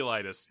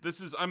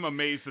 vasculitis. I'm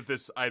amazed that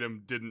this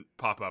item didn't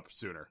pop up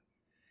sooner.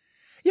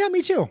 Yeah,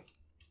 me too.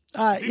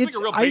 Seems like a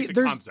real basic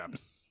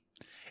concept.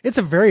 It's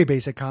a very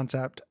basic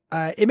concept.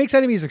 It makes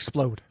enemies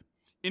explode.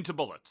 Into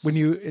bullets.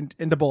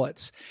 Into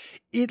bullets.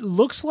 It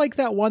looks like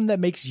that one that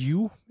makes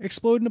you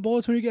explode into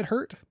bullets when you get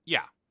hurt.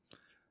 Yeah.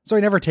 So I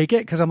never take it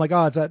because I'm like,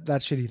 oh, it's that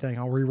shitty thing.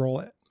 I'll re-roll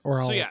it.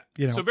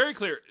 So very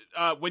clear.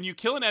 When you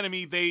kill an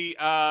enemy, they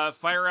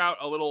fire out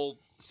a little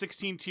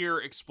 16-tier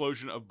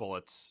explosion of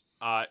bullets.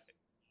 And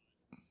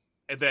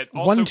that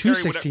also 1 to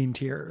 16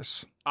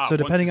 tiers. So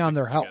depending on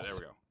their health. Yeah, there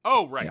we go.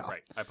 Oh, right.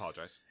 I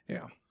apologize.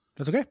 Yeah,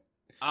 that's okay.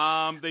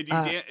 They do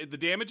the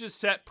damage is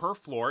set per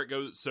floor. It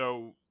goes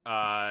so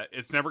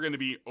it's never going to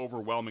be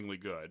overwhelmingly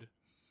good.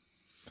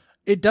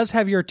 It does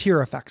have your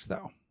tier effects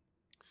though.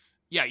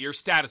 Yeah, your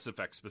status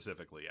effects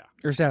specifically, yeah.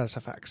 Your status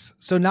effects.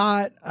 So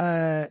not,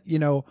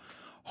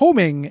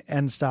 homing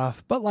and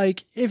stuff, but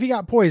like if you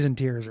got poison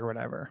tears or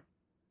whatever,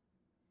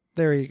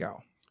 there you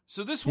go.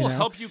 So this will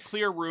help you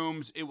clear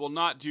rooms. It will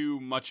not do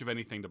much of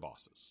anything to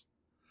bosses.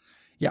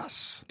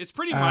 Yes. It's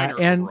pretty minor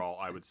overall,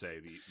 I would say,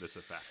 this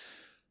effect.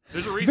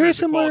 There's a reason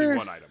it's a quality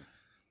 1 item.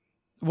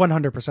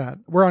 100%.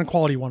 We're on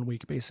quality 1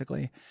 week,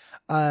 basically.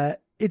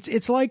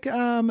 It's like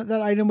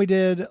that item we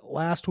did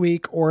last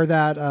week or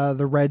that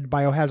the red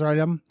biohazard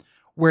item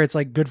where it's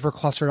like good for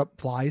clustered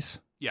up flies.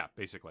 Yeah,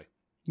 basically.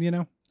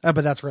 But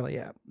that's really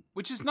it.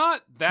 Which is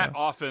not that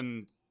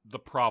often the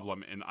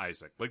problem in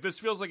Isaac. Like this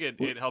feels like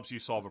it helps you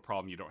solve a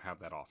problem you don't have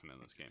that often in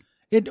this game.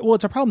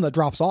 It's a problem that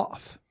drops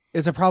off.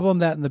 It's a problem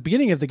that in the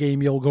beginning of the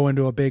game, you'll go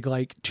into a big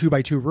like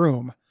 2x2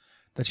 room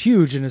that's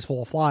huge and is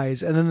full of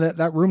flies. And then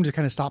that room just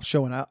kind of stops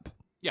showing up.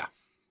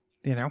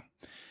 Yeah.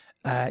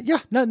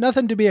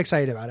 Nothing to be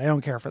excited about. I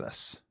don't care for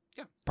this.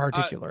 Yeah.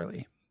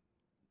 Particularly.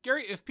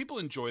 Gary, if people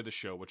enjoy the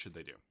show, what should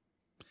they do?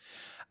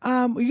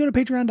 You go to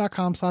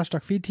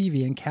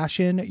patreon.com/duckfeedtv and cash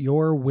in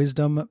your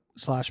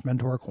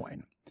wisdom/mentor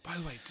coin. By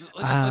the way,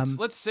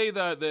 let's say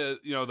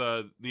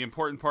the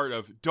important part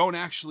of don't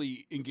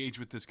actually engage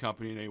with this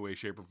company in any way,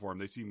 shape, or form.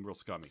 They seem real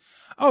scummy.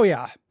 Oh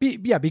yeah.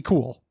 Be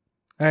cool.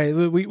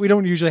 We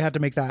don't usually have to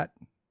make that,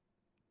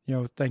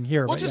 thing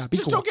here. Well, but just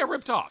cool. don't get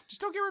ripped off. Just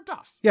don't get ripped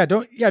off. Yeah,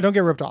 don't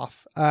get ripped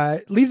off.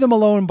 Leave them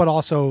alone, but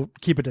also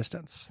keep a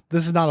distance.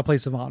 This is not a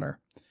place of honor.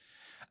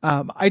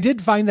 I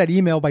did find that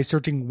email by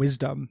searching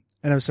wisdom,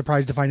 and I was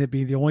surprised to find it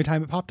being the only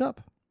time it popped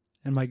up.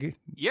 And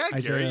yeah,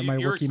 Gary,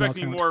 you're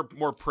expecting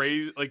more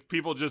praise, like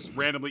people just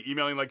randomly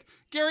emailing, like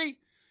Gary.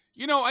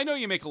 I know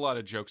you make a lot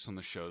of jokes on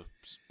the show,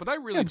 but I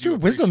really do your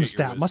appreciate wisdom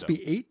stat must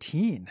be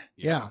 18.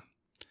 Yeah.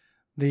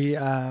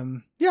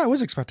 I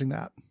was expecting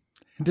that.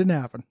 It didn't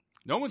happen.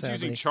 No one's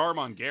using charm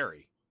on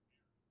Gary.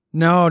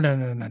 No.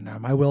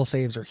 My will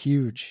saves are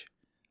huge.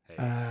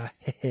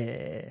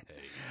 Hey.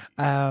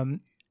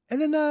 And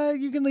then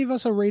you can leave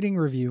us a rating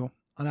review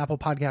on Apple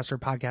Podcast or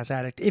Podcast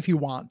Addict if you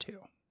want to.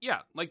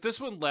 Yeah, like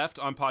this one left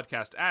on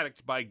Podcast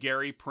Addict by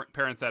Gary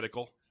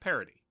parenthetical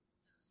parody.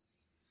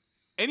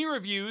 Any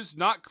reviews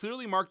not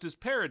clearly marked as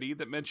parody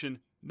that mention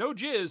no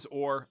jizz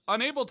or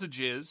unable to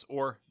jizz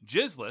or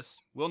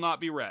jizzless will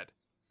not be read.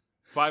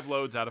 5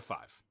 loads out of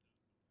 5.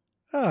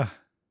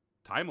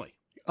 Timely.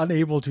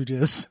 Unable to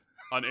jizz.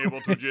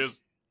 Unable to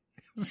jizz.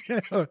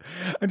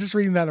 I'm just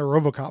reading that in a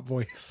RoboCop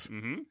voice.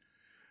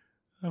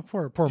 Mm-hmm.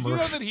 Poor Did Murph. you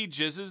know that he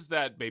jizzes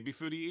that baby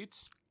food he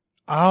eats?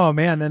 Oh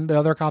man, and the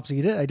other cops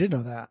eat it? I did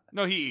know that.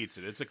 No, he eats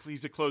it.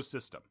 He's a closed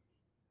system.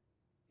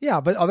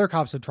 Yeah, but other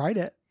cops have tried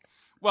it.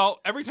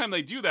 Well, every time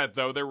they do that,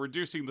 though, they're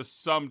reducing the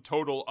sum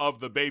total of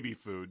the baby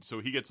food, so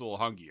he gets a little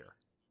hungrier.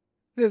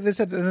 They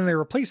said, and then they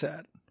replace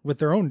it with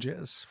their own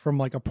jizz from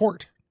like a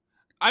port.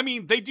 I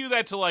mean, they do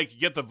that to like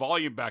get the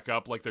volume back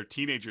up, like they're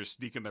teenagers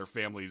sneaking their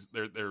families,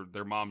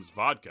 their mom's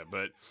vodka.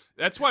 But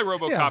that's why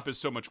RoboCop is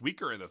so much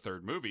weaker in the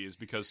third movie, is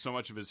because so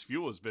much of his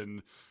fuel has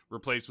been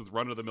replaced with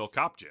run-of-the-mill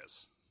cop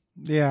jizz.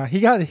 Yeah, he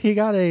got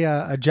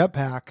a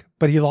jetpack,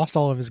 but he lost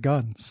all of his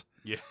guns.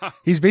 Yeah,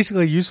 he's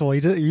basically useful.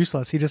 He's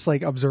useless. He just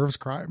like observes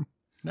crime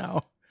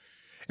now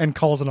and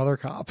calls another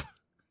cop.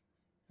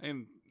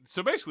 And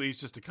so basically, he's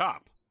just a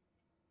cop.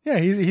 Yeah,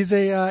 he's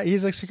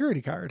a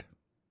security guard.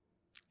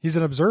 He's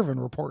an observe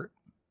and report.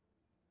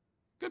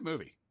 Good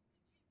movie.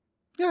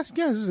 Yes,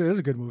 this is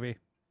a good movie.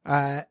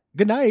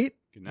 Good night.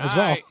 Good night. As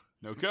well.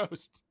 No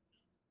ghost.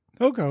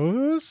 No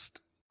ghost.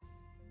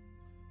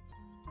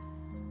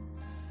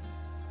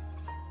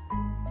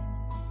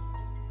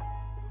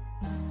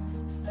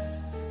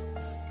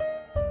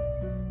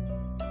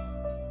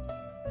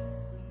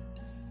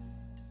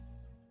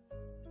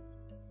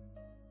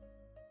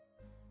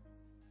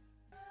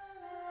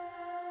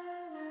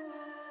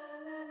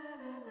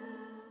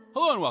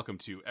 Hello and welcome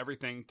to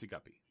Everything to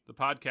Guppy, the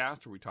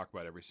podcast where we talk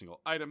about every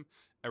single item,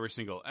 every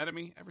single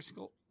enemy, every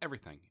single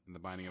everything in the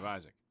Binding of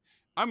Isaac.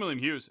 I'm William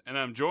Hughes, and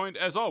I'm joined,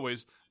 as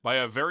always, by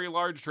a very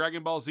large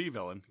Dragon Ball Z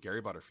villain,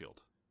 Gary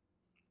Butterfield.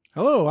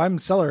 Hello, I'm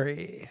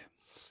Celery.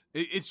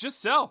 It's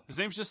just Cell. His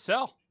name's just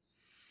Cell.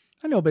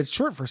 I know, but it's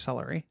short for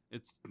celery.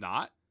 It's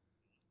not.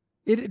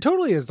 It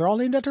totally is. They're all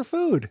named after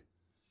food.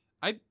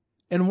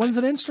 And one's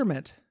an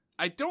instrument.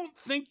 I don't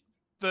think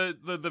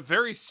the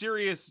very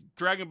serious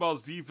Dragon Ball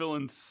Z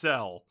villain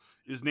Cell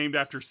is named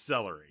after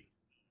celery.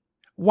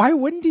 Why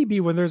wouldn't he be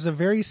when there's a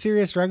very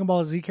serious Dragon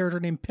Ball Z character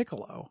named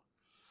Piccolo?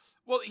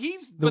 Well, the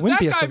but that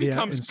wimpiest guy of the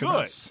becomes good.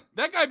 instruments.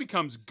 That guy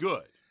becomes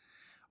good.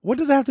 What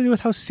does that have to do with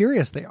how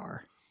serious they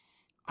are?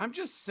 I'm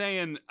just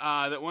saying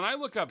that when I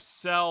look up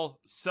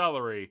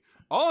celery,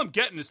 all I'm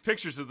getting is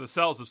pictures of the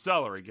cells of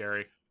celery,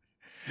 Gary.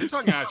 You're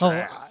talking out your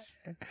ass.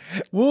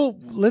 Well,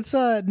 let's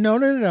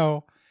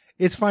no.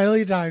 It's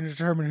finally time to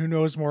determine who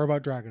knows more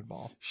about Dragon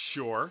Ball.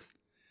 Sure.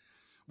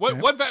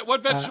 What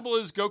vegetable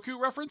is Goku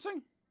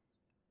referencing?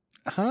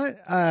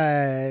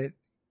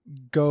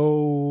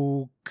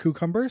 Go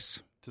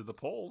cucumbers. To the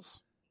polls.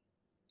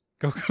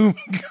 Go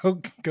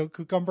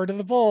cucumber to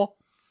the bowl.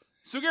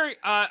 So Gary,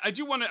 I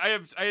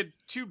had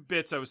two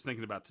bits I was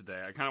thinking about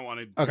today. I kind of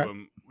want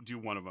to do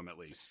one of them at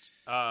least.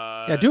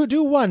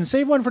 Do one.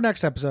 Save one for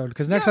next episode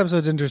because next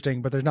episode's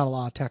interesting, but there's not a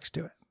lot of text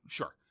to it.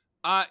 Sure.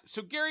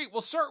 So Gary,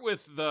 we'll start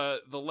with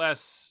the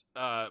less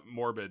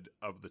morbid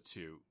of the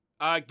two.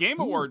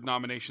 Game Award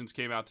nominations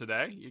came out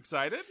today. You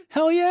excited?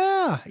 Hell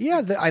yeah.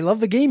 Yeah, I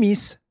love the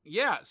gamies.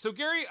 Yeah. So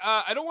Gary,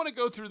 I don't want to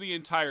go through the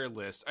entire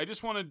list. I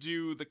just want to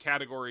do the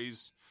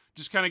categories.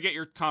 Just kind of get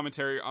your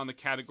commentary on the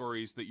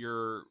categories that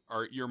you're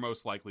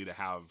most likely to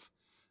have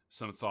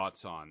some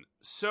thoughts on.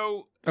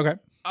 So, okay,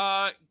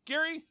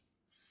 Gary,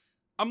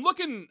 I'm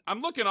looking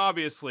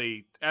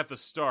obviously at the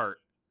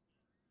start.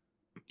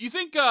 You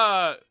think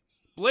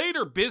Blade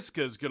or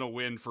Bizka is gonna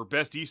win for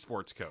best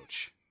esports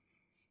coach?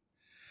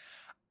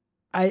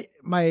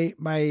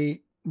 My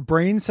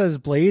brain says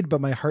Blade, but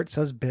my heart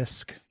says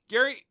Bisk.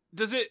 Gary,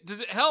 does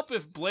it help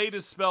if Blade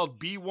is spelled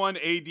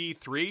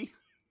B1AD3?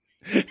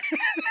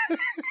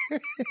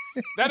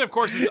 That, of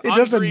course, is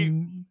Andrei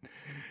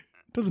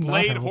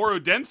Blade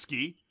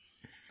Horodensky.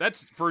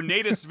 That's for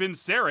Natus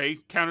Vincere,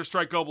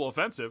 Counter-Strike Global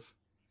Offensive.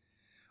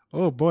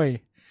 Oh,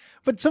 boy.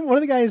 But one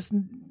of the guys'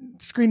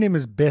 screen name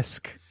is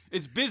Bisk.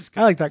 It's Bizka.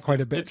 I like that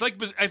quite a bit. It's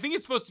like, I think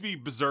it's supposed to be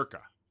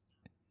Berserka.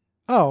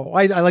 Oh,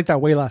 I like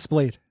that way less,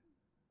 Blade.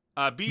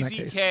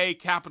 BZK,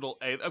 capital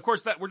A. Of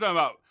course, that we're talking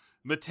about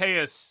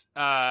Mateus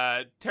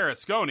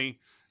Tarasconi.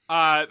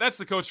 That's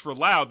the coach for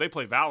Loud. They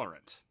play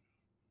Valorant.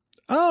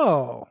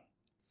 Oh,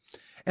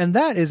 and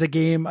that is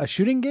a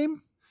shooting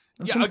game?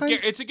 Yeah,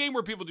 it's a game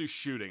where people do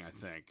shooting, I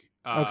think.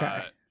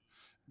 Okay.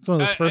 It's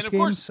one of those first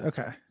games?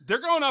 Okay. They're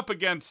going up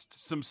against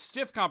some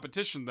stiff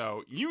competition,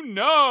 though.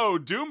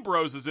 Doom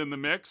Bros is in the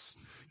mix.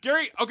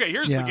 Gary, okay,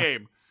 here's the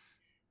game.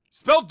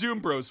 Spell Doom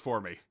Bros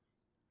for me.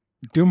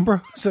 Doom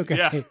Bros? Okay.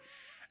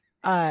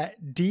 Yeah.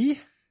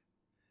 D?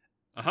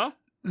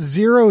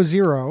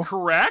 00.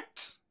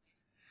 Correct.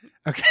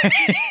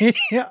 Okay.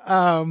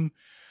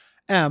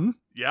 M.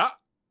 Yeah.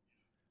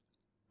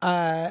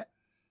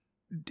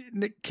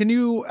 Can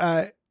you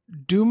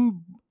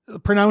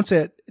pronounce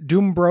it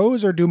Doom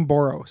Bros or Doom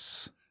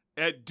Boros?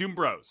 Doom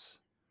Bros.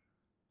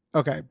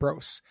 Okay,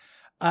 Bros.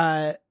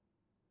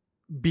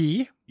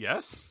 B.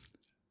 Yes.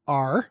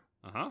 R.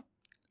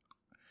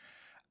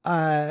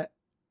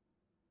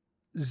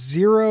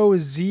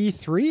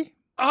 0Z3.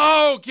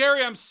 Oh,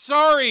 Gary, I'm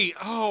sorry.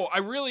 Oh,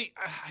 I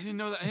didn't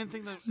know that. I didn't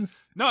think that was...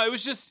 No, it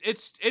was just,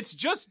 it's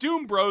just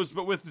Doom Bros,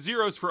 but with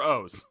zeros for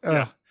O's.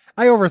 Yeah.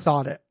 I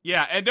overthought it.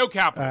 Yeah, and no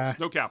capitals.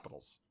 No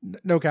capitals.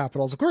 No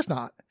capitals. Of course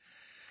not.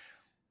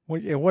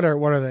 What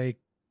are they?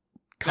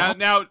 Cops?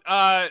 Now,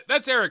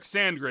 that's Eric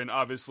Sandgren,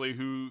 obviously,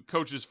 who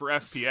coaches for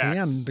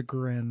FPX.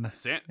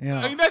 Sandgren.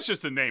 Yeah. I mean, that's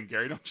just a name,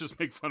 Gary. Don't just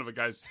make fun of a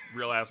guy's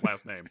real-ass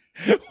last name.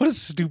 What a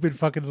stupid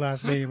fucking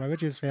last name. I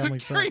bet you his family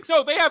Gary, sucks.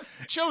 no, they have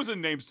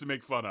chosen names to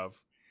make fun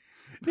of.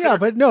 Yeah,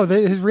 but no,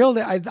 his real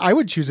name, I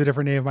would choose a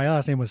different name if my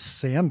last name was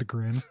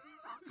Sandgren.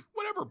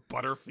 Whatever,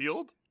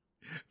 Butterfield.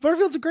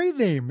 Butterfield's a great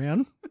name,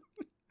 man.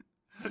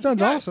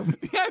 Sounds awesome.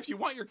 Yeah, if you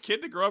want your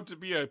kid to grow up to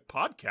be a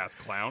podcast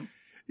clown.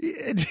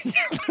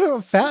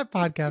 A fat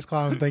podcast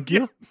clown, thank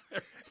you.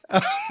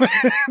 All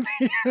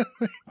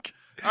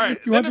right.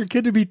 You want your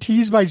kid to be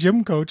teased by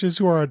gym coaches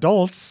who are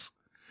adults.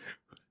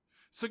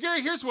 So,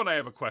 Gary, here's what I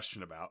have a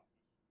question about.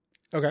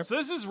 Okay. So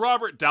this is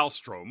Robert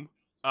Dahlstrom,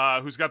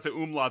 who's got the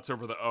umlauts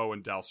over the O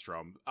in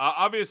Dahlstrom.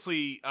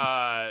 Obviously,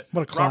 what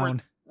a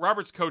clown.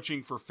 Robert's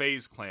coaching for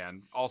FaZe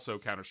Clan, also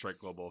Counter-Strike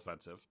Global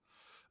Offensive.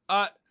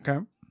 Okay.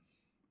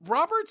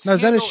 Robert's now,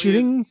 is that a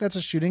shooting? That's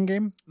a shooting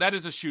game? That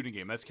is a shooting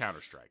game. That's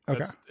Counter-Strike.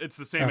 Okay. It's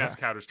the same as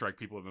Counter-Strike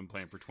people have been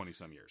playing for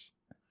 20-some years.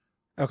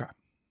 Okay.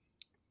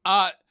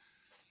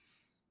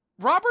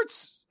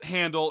 Robert's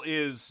handle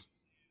is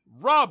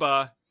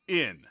Robba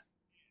in.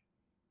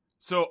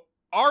 So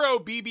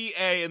ROBBA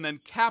and then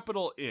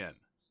capital in.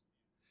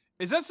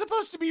 Is that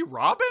supposed to be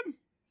Robin?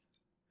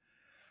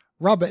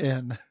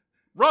 Rubba-in.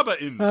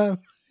 Rubba-in. I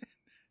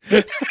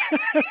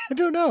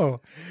don't know.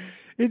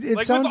 It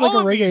Like, sounds with like a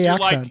all of these, reggae you're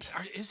accent.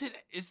 Like,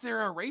 is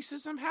there a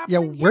racism Yeah,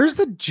 happening? where's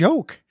here? the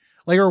joke?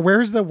 Like, or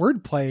where's the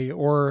wordplay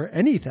or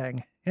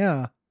anything?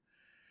 Yeah.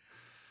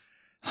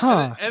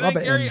 Huh. And then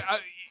Rubba-in. Gary,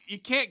 you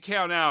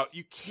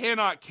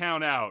cannot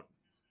count out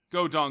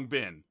Go Dong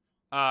Bin,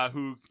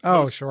 who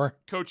Sure.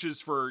 coaches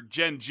for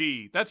Gen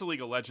G. That's a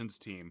League of Legends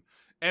team.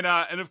 And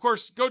of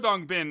course, Go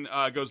Dong Bin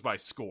goes by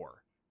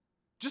Score.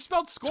 Just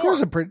spelled Score.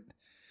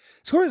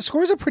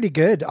 Scores are pretty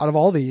good out of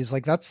all these.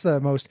 Like, that's the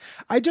most.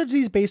 I judge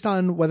these based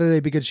on whether they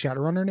be good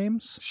Shadowrunner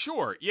names.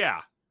 Sure,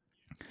 yeah.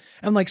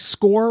 And like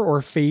Score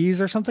or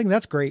Phase or something,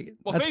 that's great.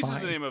 Well, that's Phase fine.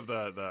 is the name of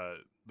the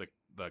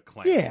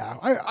clan. Yeah,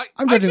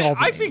 I'm judging all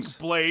the I names. think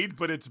Blade,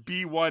 but it's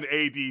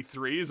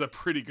B1AD3 is a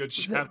pretty good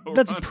shadow.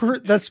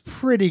 That's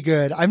pretty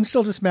good. I'm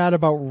still just mad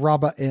about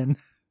Rubba-in.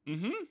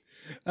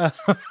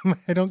 Mm-hmm.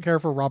 I don't care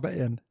for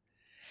Rubba-in.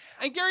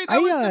 And Gary,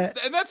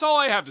 and that's all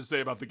I have to say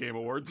about the Game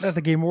Awards. At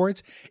the Game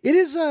Awards, it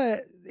is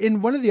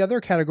in one of the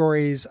other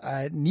categories.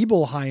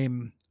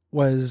 Nibelheim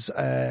was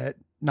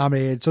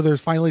nominated, so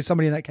there's finally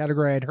somebody in that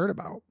category I'd heard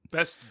about.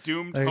 Best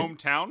doomed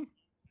hometown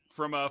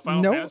from a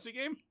Final Fantasy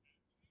game.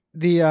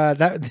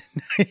 That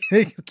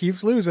it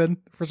keeps losing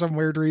for some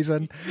weird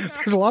reason.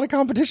 There's a lot of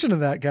competition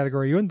in that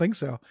category. You wouldn't think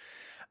so.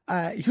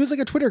 He was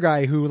like a Twitter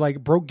guy who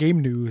like broke game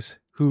news,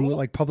 who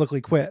like publicly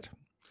quit.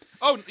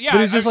 Oh yeah,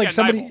 but it's just like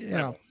somebody,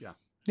 Nibel.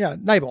 Yeah,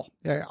 Nibel.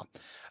 Yeah.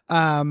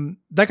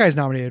 That guy's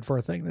nominated for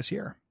a thing this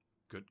year.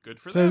 Good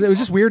for so them. It was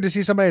just weird to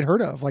see somebody I'd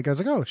heard of. Like, I was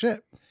like, oh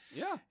shit.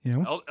 Yeah. You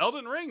know,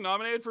 Elden Ring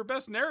nominated for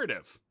best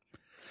narrative.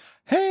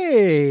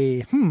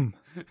 Hey.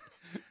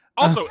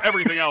 Also,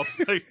 everything else.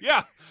 Like,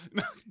 yeah,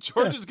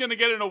 George is going to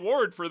get an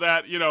award for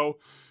that.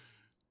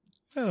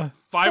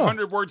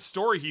 500 word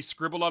story he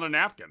scribbled on a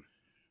napkin.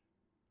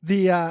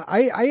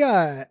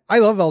 I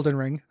love Elden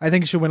Ring. I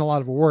think it should win a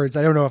lot of awards.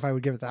 I don't know if I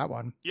would give it that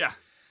one. Yeah.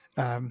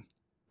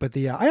 But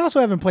I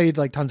also haven't played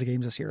like tons of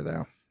games this year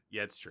though.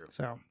 Yeah, it's true.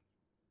 So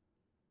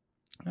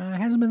it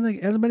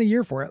hasn't been a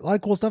year for it. A lot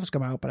of cool stuff has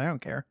come out, but I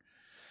don't care.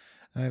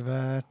 I've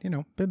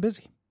been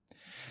busy.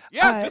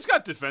 Yeah, this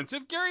got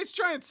defensive. Gary's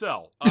giant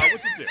cell. What's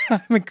it do?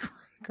 I'm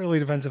incredibly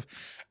defensive.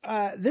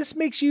 This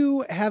makes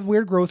you have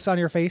weird growths on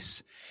your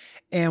face,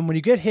 and when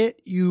you get hit,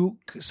 you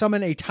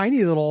summon a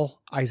tiny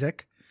little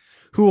Isaac,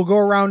 who will go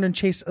around and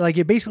chase. Like,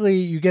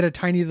 you get a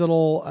tiny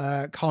little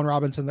Colin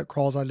Robinson that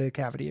crawls onto the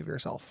cavity of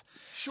yourself.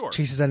 Sure.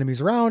 Chases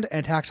enemies around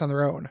and attacks on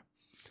their own.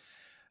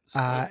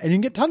 And you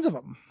can get tons of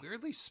them.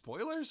 Weirdly,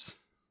 spoilers?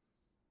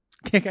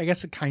 I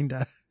guess it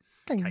kinda.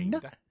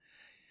 You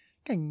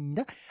can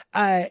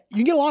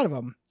get a lot of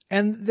them.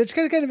 And that's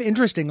kind of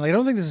interesting. Like, I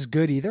don't think this is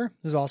good either.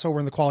 This is also, we're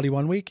in the Quality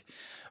 1 week.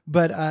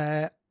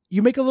 But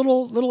you make a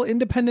little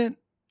independent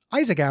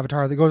Isaac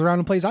avatar that goes around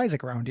and plays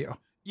Isaac around you.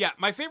 Yeah,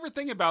 my favorite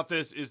thing about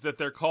this is that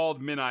they're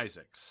called Min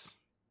Isaacs.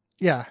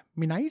 Yeah,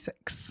 Min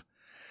Isaacs.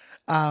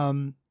 Yeah,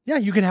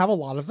 you can have a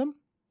lot of them.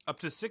 Up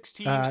to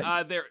 16.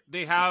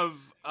 They have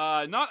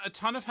not a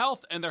ton of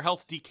health, and their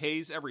health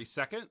decays every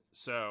second.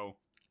 So,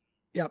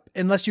 yep.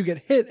 Unless you get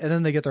hit, and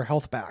then they get their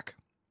health back,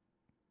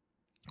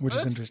 which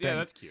is interesting. Yeah,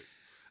 that's cute.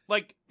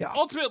 Like,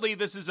 ultimately,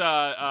 this is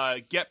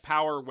a get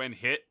power when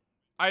hit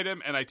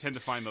item, and I tend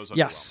to find those underwhelming.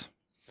 Yes.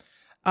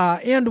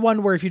 And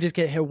one where if you just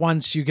get hit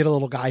once, you get a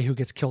little guy who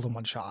gets killed in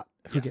one shot.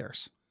 Who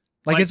cares?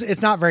 Like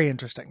it's not very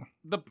interesting.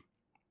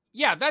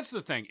 Yeah, that's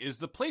the thing, is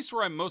the place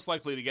where I'm most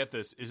likely to get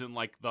this is in,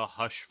 like, the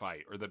Hush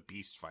fight or the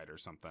Beast fight or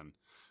something,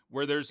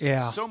 where there's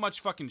so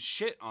much fucking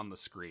shit on the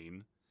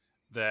screen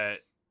that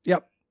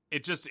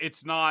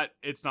it's not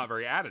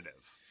very additive.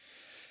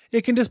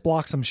 It can just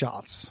block some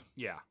shots.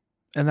 Yeah.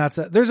 And that's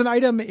it. There's an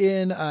item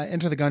in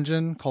Enter the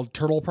Gungeon called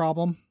Turtle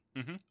Problem,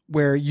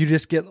 where you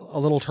just get a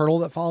little turtle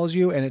that follows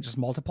you and it just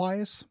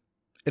multiplies.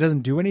 It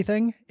doesn't do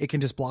anything. It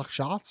can just block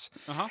shots.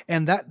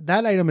 And that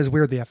item is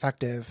weirdly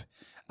effective.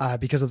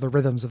 Because of the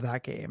rhythms of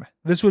that game.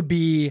 This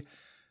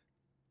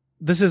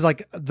is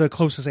like the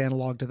closest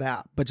analog to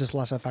that, but just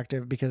less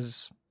effective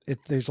because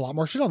there's a lot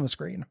more shit on the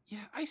screen. Yeah,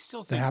 I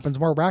still think it happens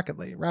more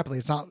rapidly.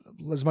 It's not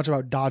as much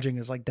about dodging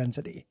as like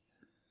density.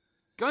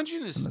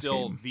 Gungeon is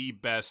still the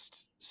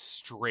best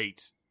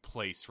straight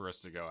place for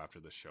us to go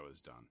after this show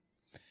is done.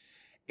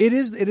 It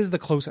is the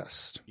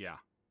closest. Yeah.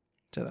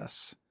 To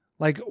this.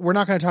 Like, we're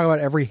not going to talk about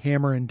every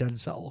hammer in Dead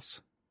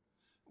Cells.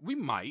 We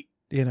might.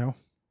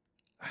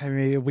 I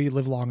mean, we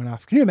live long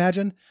enough. Can you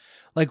imagine?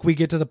 Like, we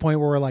get to the point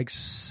where we're like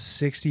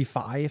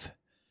 65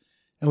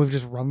 and we've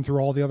just run through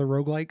all the other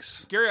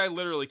roguelikes. Gary, I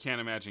literally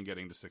can't imagine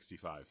getting to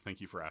 65.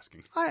 Thank you for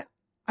asking. I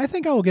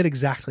think I will get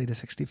exactly to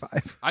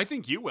 65. I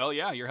think you will.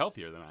 Yeah, you're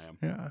healthier than I am.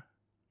 Yeah.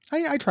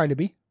 I try to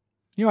be.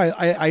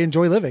 I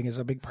enjoy living is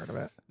a big part of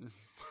it.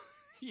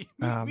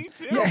 Me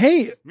too. Yeah,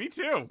 hey, me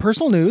too.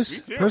 Personal news.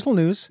 Me too. Personal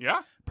news.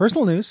 Yeah.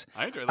 Personal news.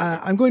 I enjoy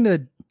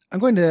living. I'm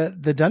going to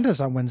the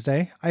dentist on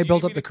Wednesday. I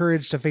built up the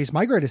courage to face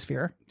my greatest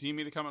fear. Do you need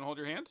me to come and hold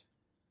your hand?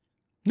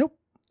 Nope.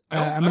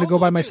 I'm going to go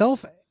by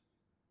myself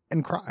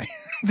and cry.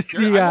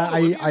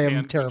 I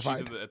am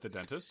terrified. At the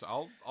dentist.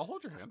 I'll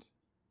hold your hand.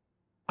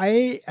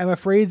 I am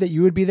afraid that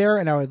you would be there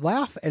and I would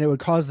laugh and it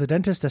would cause the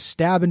dentist to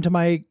stab into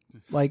my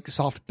like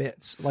soft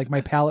bits. Like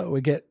my palate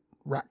would get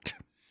wrecked.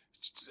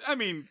 I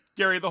mean,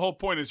 Gary, the whole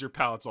point is your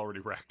palate's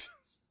already wrecked.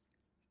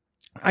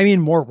 I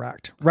mean, more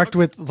wrecked. Wrecked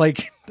with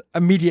like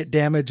immediate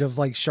damage of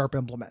like sharp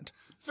implement.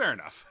 Fair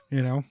enough.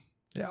 You know?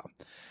 Yeah.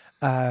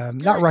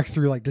 Not wrecked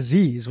through like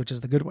disease, which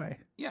is the good way.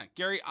 Yeah,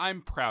 Gary,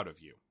 I'm proud of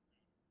you.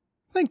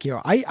 Thank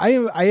you. I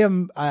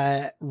am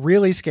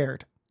really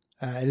scared.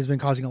 It has been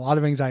causing a lot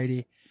of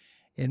anxiety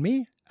in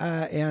me.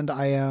 And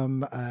I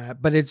am,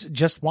 but it's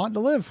just wanting to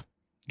live,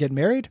 get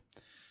married,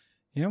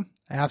 you know,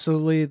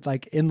 absolutely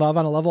like in love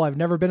on a level I've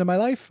never been in my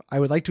life. I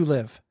would like to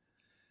live,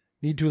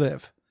 need to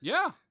live.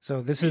 Yeah.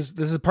 So this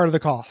is part of the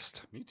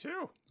cost. Me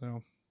too.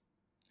 So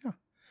yeah.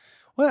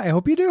 Well, I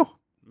hope you do.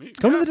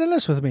 Come to the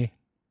dentist with me.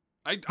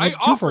 I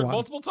offered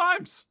multiple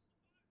times.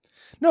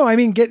 No, I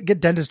mean,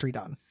 get dentistry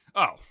done.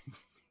 Oh,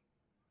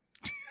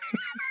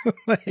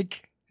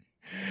 like,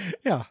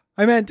 yeah,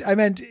 I meant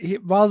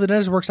while the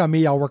dentist works on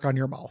me, I'll work on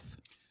your mouth.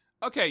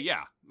 Okay.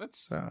 Yeah.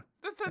 That's how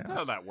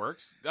that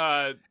works.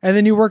 And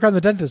then you work on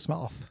the dentist's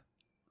mouth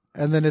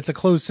and then it's a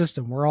closed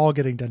system. We're all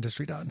getting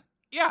dentistry done.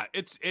 Yeah.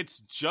 It's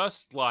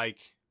just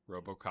like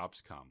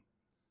RoboCop's come.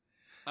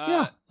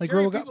 Yeah. Like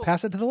Gary, RoboCop,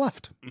 pass it to the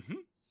left. Mm-hmm.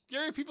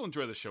 Gary, if people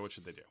enjoy the show, what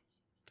should they do?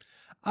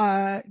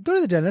 Go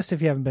to the dentist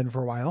if you haven't been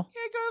for a while.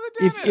 Yeah, go to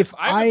the dentist. If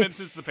I haven't been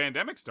since the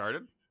pandemic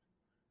started.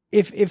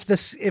 If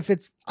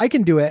it's, I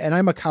can do it and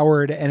I'm a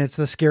coward and it's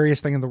the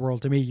scariest thing in the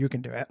world to me, you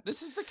can do it.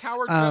 This is the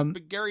coward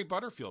Gary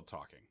Butterfield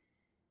talking.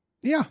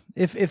 Yeah.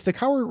 If the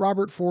coward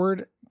Robert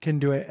Ford can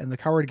do it and the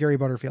coward Gary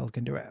Butterfield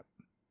can do it.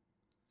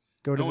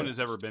 No one has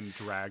ever been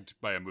dragged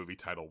by a movie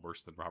title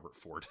worse than Robert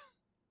Ford.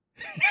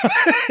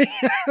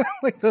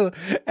 Like the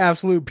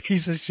absolute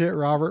piece of shit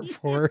Robert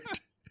Ford.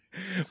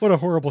 What a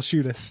horrible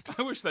shootist.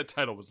 I wish that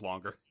title was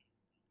longer.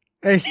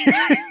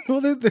 Well,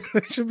 there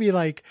should be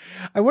like,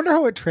 I wonder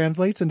how it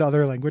translates into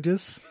other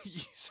languages.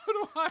 So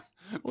do I.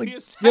 Like, the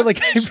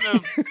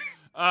assassination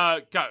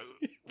of God,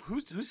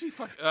 who's he?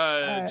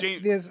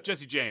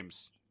 Jesse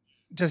James.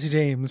 Jesse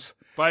James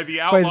by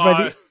the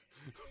outlaw,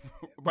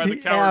 by the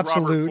coward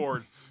absolute Robert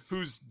Ford,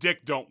 whose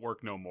dick don't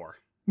work no more.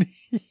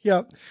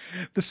 Yep,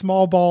 the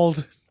small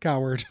bald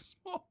coward.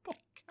 Small bald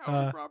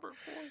coward Robert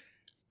Ford.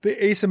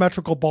 The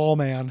asymmetrical ball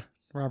man,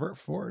 Robert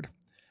Ford.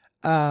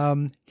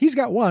 He's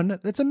got one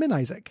that's a Min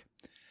Isaac.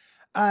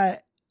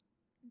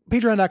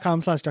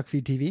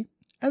 Patreon.com/DuckFeedTV.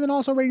 And then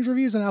also ratings,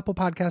 reviews on Apple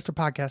Podcast or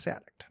Podcast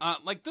Addict.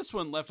 Like this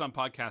one left on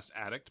Podcast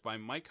Addict by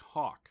Mike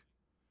Hawk.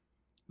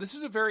 This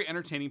is a very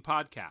entertaining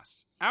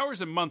podcast.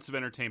 Hours and months of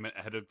entertainment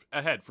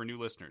ahead for new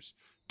listeners.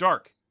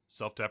 Dark,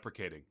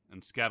 self-deprecating,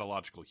 and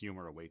scatological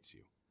humor awaits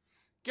you.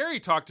 Gary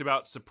talked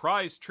about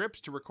surprise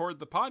trips to record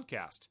the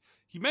podcast.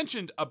 He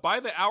mentioned a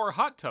by-the-hour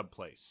hot tub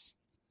place.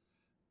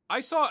 I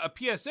saw a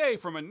PSA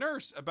from a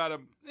nurse about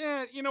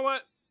you know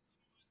what?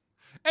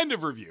 End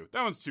of review.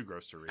 That one's too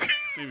gross to read.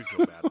 Made me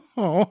feel bad.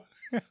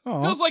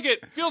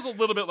 Feels a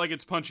little bit like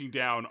it's punching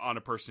down on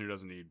a person who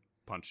doesn't need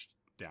punched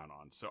down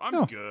on. So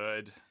I'm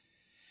good.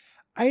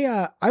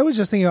 I was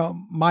just thinking about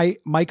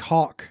Mike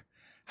Hawk,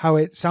 how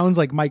it sounds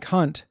like Mike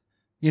Hunt,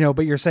 you know,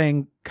 but you're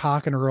saying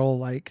cock in a real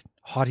like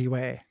haughty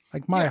way.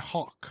 Like my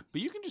hawk. But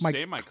you can just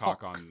say my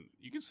cock on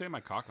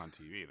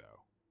TV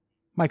though.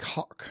 Mike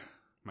Hawk.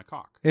 My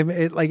cock.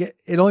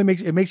 It only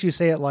makes you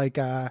say it like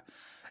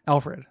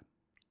Alfred.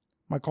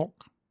 My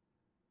cock.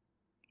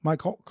 My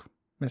cock,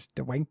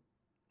 Mr. Wayne. It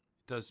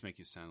does make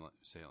you say it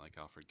like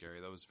Alfred,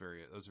 Gary. That was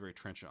a very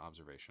trenchant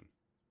observation.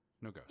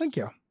 No ghost. Thank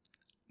you.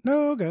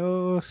 No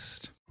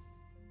ghost.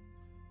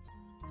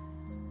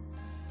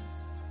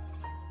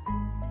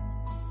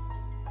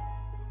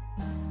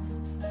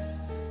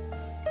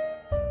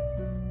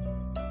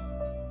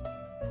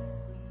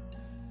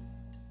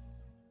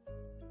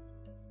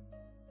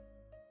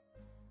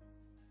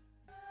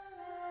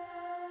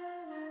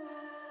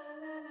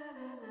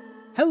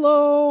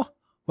 Hello.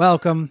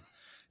 Welcome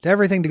to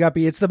Everything to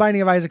Guppy. It's the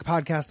Binding of Isaac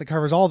podcast that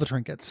covers all the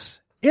trinkets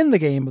in the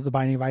game of the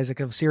Binding of Isaac,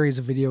 of series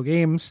of video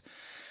games.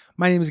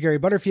 My name is Gary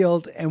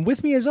Butterfield, and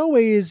with me as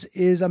always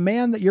is a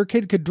man that your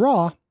kid could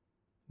draw,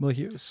 Will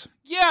Hughes.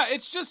 Yeah,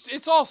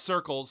 it's all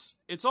circles.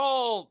 It's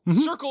all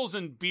circles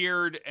and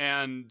beard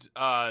and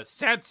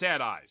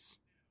sad eyes.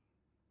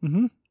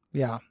 Mm-hmm.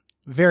 Yeah,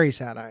 very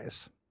sad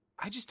eyes.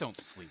 I just don't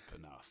sleep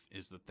enough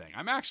is the thing.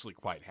 I'm actually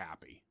quite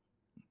happy.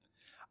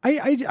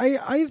 I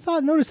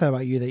noticed that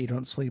about you, that you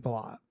don't sleep a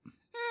lot.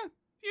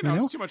 You know,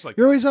 it's too much like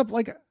you're always up.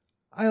 Like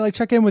I like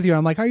check in with you. And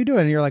I'm like, how you doing?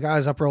 And you're like, I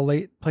was up real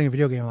late playing a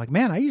video game. I'm like,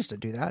 man, I used to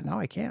do that. Now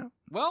I can't.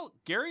 Well,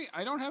 Gary,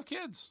 I don't have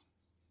kids.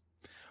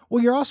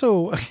 Well, you're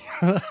also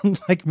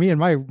like me and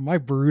my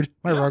brood,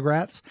 my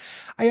Rugrats.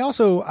 I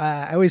also,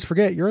 I always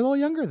forget you're a little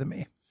younger than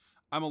me.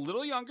 I'm a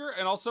little younger.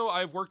 And also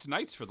I've worked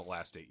nights for the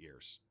last 8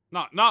 years.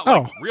 Not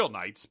like real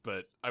nights,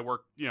 but I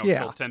work,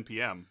 till 10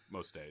 PM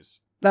most days.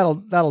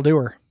 That'll do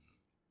her.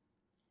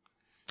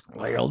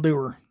 That'll do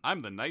her.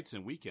 I'm the nights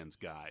and weekends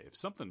guy. If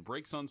something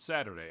breaks on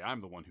Saturday, I'm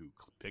the one who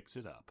picks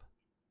it up.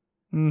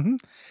 Mm-hmm.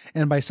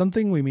 And by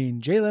something, we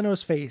mean Jay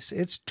Leno's face.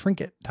 It's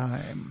trinket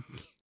time.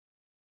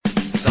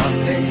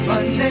 Sunday,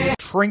 Monday,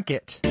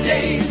 Trinket.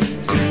 days,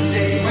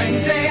 Tuesday,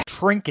 Wednesday,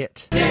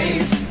 Trinket.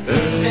 days,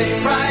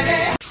 Thursday,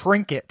 Friday,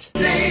 Trinket.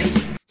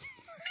 days.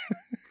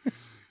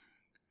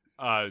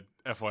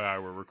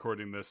 FYI, we're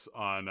recording this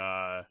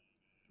on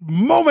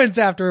Moments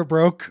after it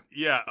broke.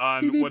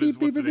 on Beep, beep, what's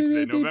beep, the beep, next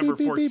day? beep, beep, November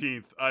beep,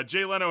 beep, 14th.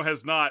 Jay Leno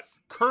has not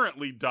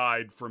currently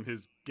died from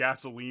his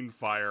gasoline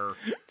fire.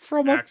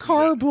 From a Accident.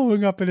 car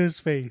blowing up in his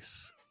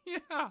face.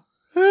 Yeah.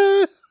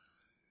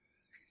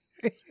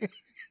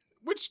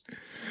 Which,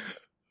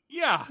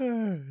 yeah.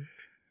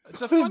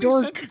 It's a What a funny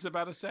dork. sentence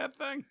about a sad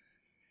thing.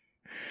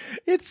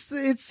 It's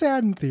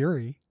sad in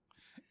theory.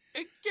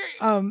 Gary,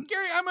 I'm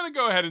going to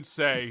go ahead and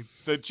say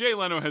that Jay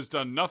Leno has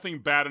done nothing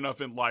bad enough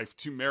in life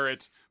to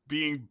merit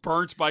being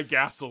burnt by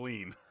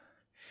gasoline.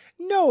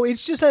 No,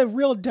 it's just a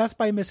real death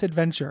by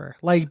misadventure.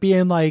 Like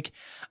being like,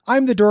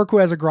 I'm the dork who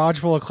has a garage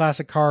full of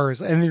classic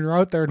cars, and then you're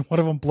out there and one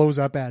of them blows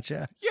up at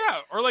you. Yeah,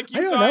 or like I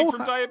you don't dying know.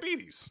 from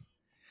diabetes.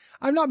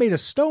 I'm not made of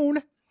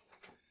stone,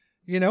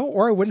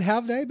 or I wouldn't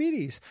have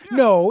diabetes. Yeah.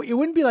 No, it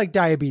wouldn't be like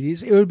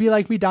diabetes. It would be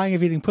like me dying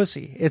of eating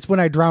pussy. It's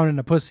when I drown in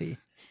a pussy.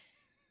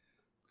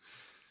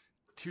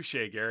 Touche,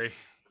 Gary.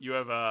 You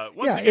have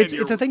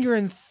it's a thing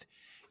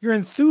you're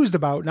enthused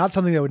about, not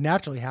something that would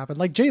naturally happen.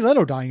 Like Jay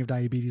Leno dying of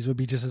diabetes would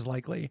be just as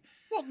likely.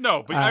 Well,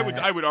 no, but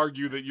I would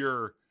argue that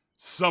you're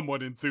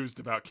somewhat enthused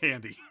about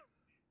candy.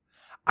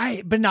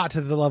 But not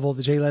to the level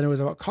that Jay Leno is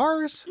about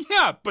cars.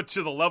 Yeah, but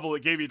to the level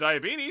it gave you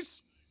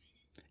diabetes.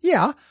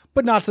 Yeah,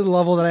 but not to the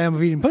level that I am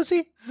of eating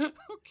pussy.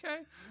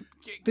 Okay.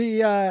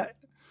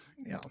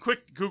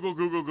 Quick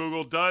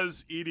Google.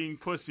 Does eating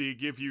pussy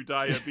give you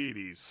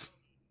diabetes?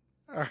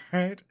 All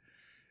right.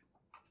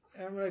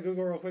 I'm going to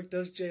Google real quick.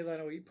 Does Jay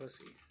Leno eat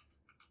pussy?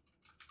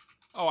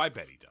 Oh, I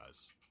bet he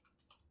does.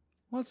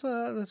 Let's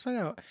find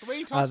out. The way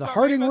he talks the about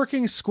harding Ramus,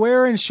 working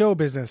square in show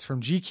business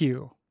from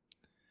GQ.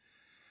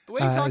 The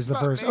way he talks is the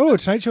about first.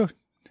 Ramus. Oh,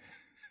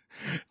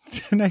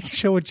 Tonight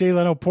Show with Jay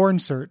Leno porn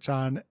search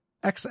on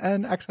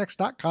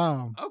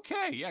xnxx.com.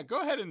 Okay, yeah,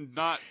 go ahead and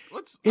not.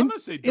 I'm gonna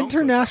say don't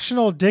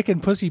International dick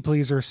and pussy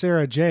pleaser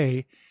Sarah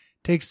J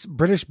takes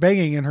British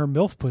banging in her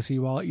MILF pussy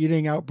while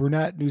eating out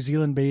brunette New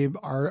Zealand babe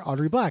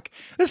Audrey Black.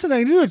 This has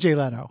nothing to do with Jay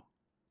Leno.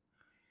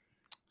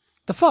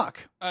 The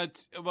fuck?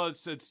 It's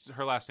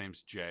her last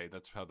name's Jay.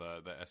 That's how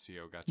the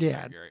SEO got.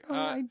 Yeah, Gary.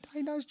 I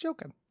was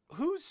joking.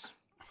 Who's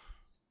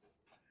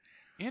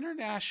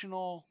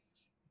international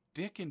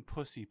dick and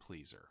pussy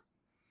pleaser?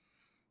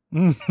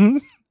 Mm-hmm.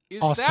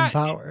 Is Austin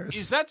Powers.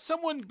 Is that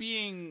someone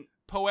being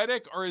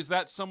poetic, or is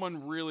that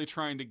someone really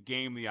trying to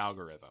game the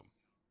algorithm?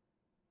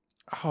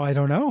 Oh, I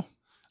don't know.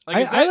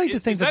 I like to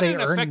think that they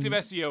an earn effective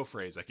SEO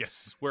phrase. I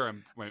guess is where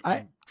I'm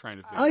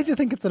trying to. I like to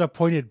think it's an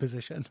appointed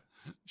position.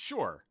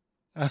 Sure.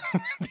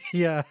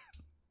 Yeah,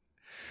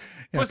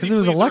 because it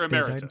was elected.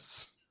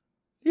 Emeritus.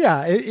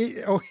 Yeah.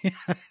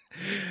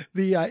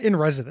 The in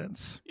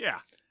residence. Yeah.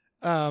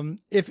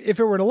 If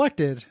it were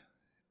elected,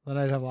 then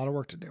I'd have a lot of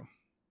work to do.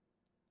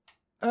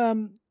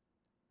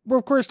 We're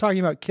of course talking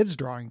about kids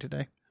drawing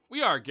today.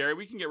 We are, Gary.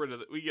 We can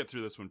get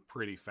through this one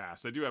pretty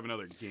fast. I do have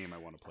another game I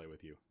want to play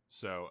with you.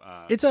 So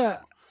this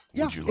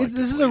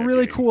is a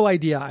really cool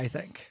idea. I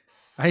think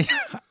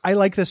I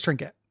like this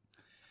trinket.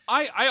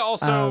 I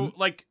also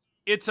like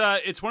it's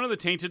one of the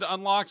tainted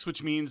unlocks,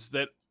 which means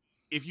that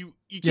if you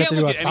can't have to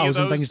look do at any of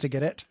 1,000 those things to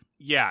get it.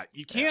 Yeah,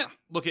 you can't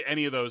look at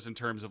any of those in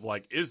terms of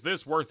like, is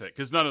this worth it?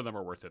 Because none of them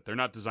are worth it. They're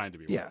not designed to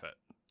be worth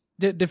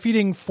it.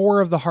 Defeating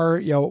 4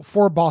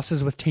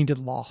 bosses with Tainted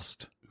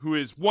Lost, who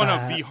is one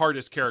of the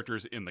hardest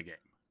characters in the game.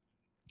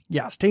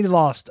 Yes, Tainted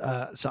Lost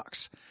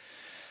sucks.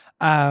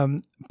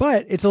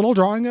 But it's a little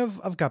drawing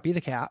of Guppy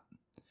the cat,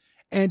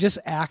 and it just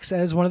acts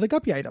as one of the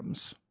Guppy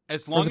items.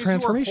 As long as you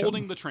are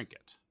holding the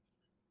trinket.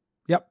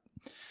 Yep.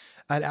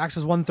 It acts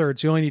as 1/3,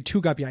 so you only need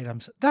 2 Guppy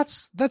items.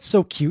 That's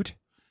so cute.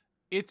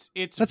 That's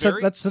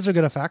such a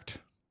good effect.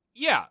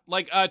 Yeah,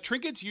 like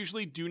trinkets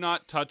usually do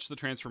not touch the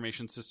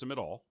transformation system at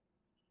all.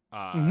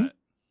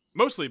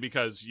 Mostly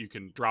because you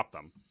can drop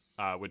them,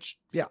 which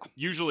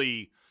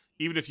usually,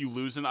 even if you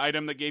lose an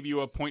item that gave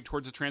you a point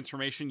towards a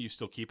transformation, you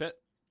still keep it.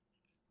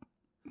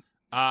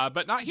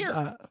 But not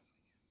here.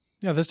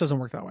 This doesn't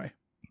work that way.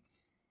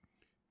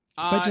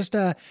 But just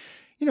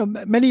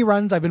many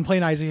runs. I've been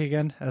playing Isaac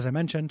again, as I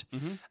mentioned.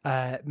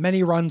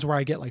 Many runs where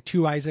I get like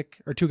 2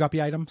 Isaac or 2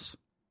 Guppy items.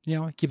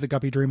 Keep the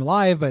Guppy dream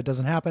alive, but it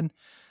doesn't happen.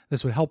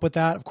 This would help with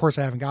that. Of course,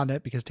 I haven't gotten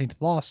it because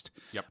Tainted Lost.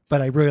 Yep.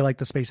 But I really like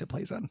the space it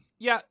plays in.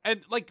 Yeah,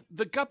 and like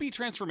the Guppy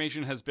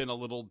transformation has been a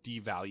little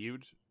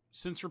devalued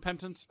since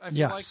Repentance. I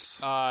feel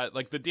like,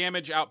 like the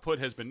damage output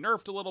has been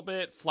nerfed a little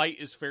bit. Flight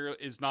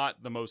is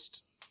not the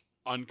most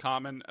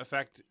uncommon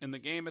effect in the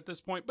game at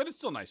this point, but it's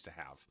still nice to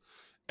have.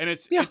 And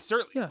it's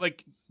certainly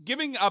like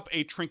giving up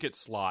a trinket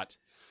slot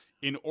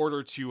in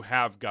order to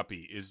have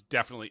Guppy is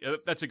definitely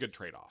that's a good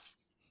trade off.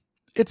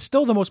 It's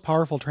still the most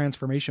powerful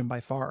transformation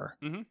by far.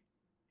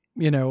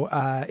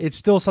 It's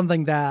still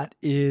something that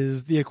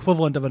is the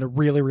equivalent of a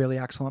really, really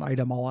excellent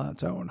item all on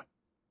its own.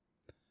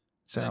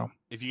 So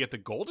If you get the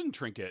golden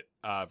trinket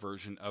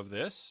version of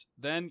this,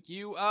 then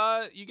you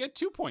get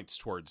 2 points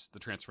towards the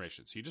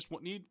transformation. So you just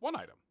need 1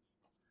 item.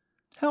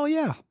 Hell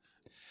yeah.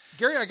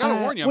 Gary, I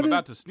gotta warn you, I'm what is-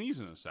 about to sneeze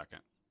in a second.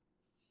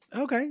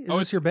 Okay. Is Oh,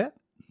 this your bit?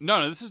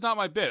 No, this is not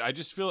my bit. I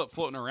just feel it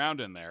floating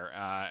around in there,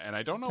 and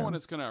I don't know Okay. when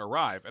it's going to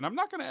arrive, and I'm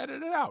not going to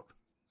edit it out.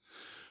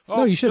 Oh,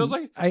 No, you Feels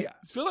shouldn't. like,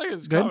 feel like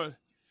it's Good.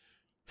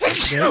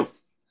 coming.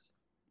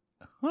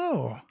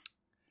 Oh.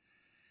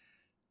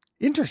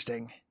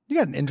 Interesting. You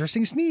got an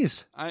interesting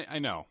sneeze. I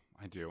know.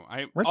 I do.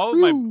 Right all of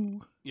my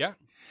through. yeah.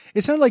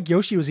 It sounded like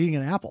Yoshi was eating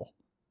an apple.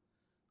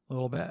 A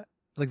little bit.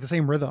 It's like the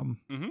same rhythm.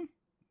 Mm-hmm.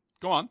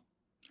 Go on,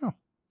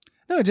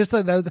 No, just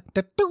the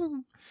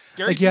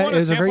Gary. Like, do you yeah, want it to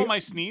was a sample very- my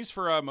sneeze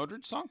for a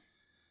Modred song?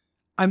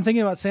 I'm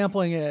thinking about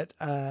sampling it.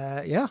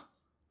 Yeah.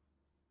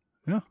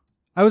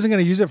 I wasn't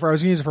going to use it for, I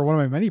was going to use it for one of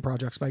my many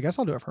projects, but I guess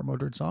I'll do it for a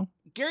Modred song.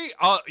 Gary,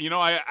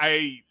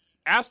 I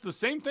asked the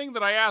same thing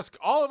that I ask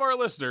all of our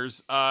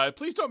listeners.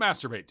 Please don't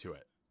masturbate to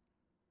it.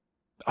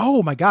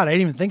 Oh my God. I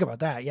didn't even think about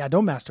that. Yeah.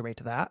 Don't masturbate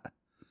to that.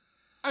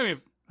 I mean,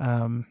 I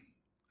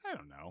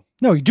don't know.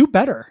 No, you do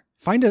better.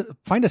 Find a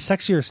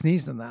sexier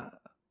sneeze than that.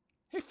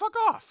 Hey, fuck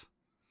off.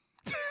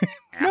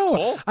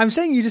 Asshole. No, I'm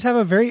saying you just have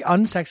a very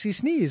unsexy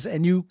sneeze,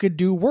 and you could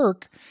do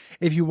work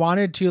if you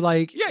wanted to,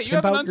 like, Yeah, you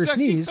pimp have an out your unsexy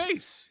sneeze.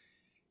 face.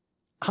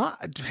 Huh?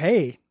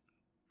 Hey,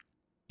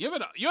 You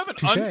have an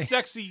Touche.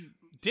 unsexy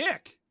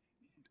dick,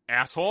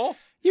 asshole.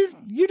 you've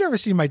never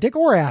seen my dick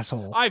or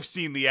asshole. I've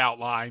seen the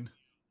outline.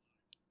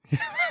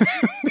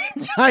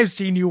 I've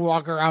seen you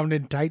walk around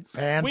in tight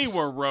pants. We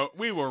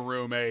were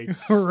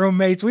roommates. We're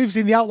roommates. We've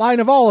seen the outline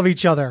of all of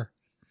each other.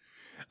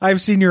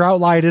 I've seen your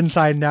outline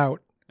inside and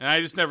out. And I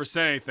just never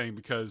said anything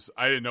because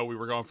I didn't know we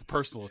were going for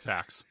personal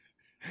attacks.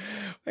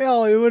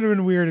 Well, it would have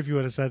been weird if you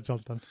would have said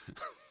something.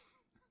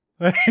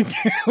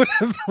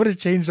 It would have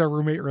changed our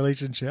roommate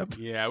relationship.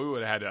 Yeah, we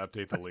would have had to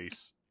update the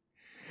lease.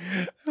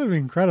 That would be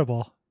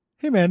incredible.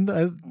 Hey, man,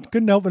 I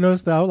couldn't help but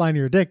notice the outline of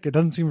your dick. It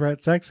doesn't seem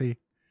that sexy.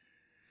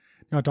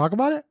 You want to talk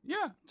about it?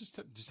 Yeah, just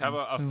have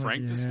a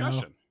frank Yeah.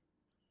 discussion.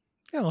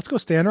 Yeah, let's go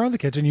stand around the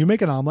kitchen. You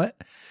make an omelet.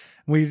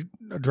 And we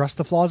address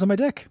the flaws in my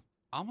dick.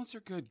 Omelets are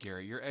good,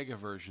 Gary. Your egg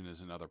aversion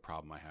is another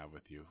problem I have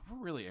with you.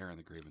 We're really airing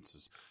the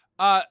grievances.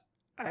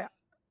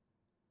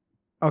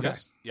 Okay.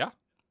 Yes. Yeah.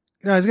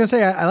 No, I was gonna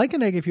say I like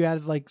an egg if you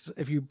added, like,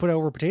 if you put it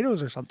over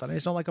potatoes or something. I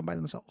just don't like them by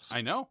themselves.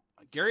 I know,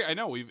 Gary. I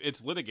know.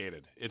 It's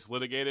litigated.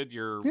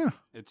 Yeah.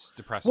 It's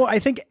depressing. Well, I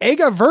think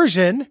egg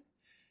aversion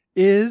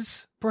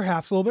is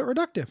perhaps a little bit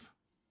reductive.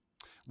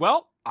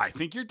 Well, I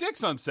think your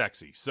dick's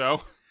unsexy.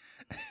 So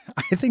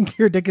I think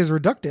your dick is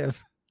reductive.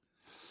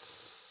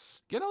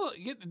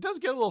 it does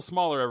get a little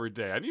smaller every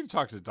day. I need to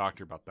talk to the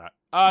doctor about that.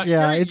 Yeah,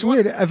 Gary, it's you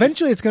want- weird.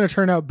 Eventually, it's going to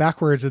turn out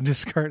backwards and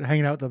just start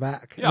hanging out the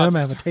back. Yeah, and then I'm I'll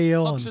going to have a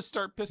tail. I'll and, just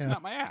start pissing yeah.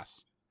 out my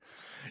ass.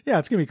 yeah,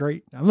 it's going to be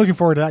great. I'm looking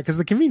forward to that because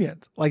the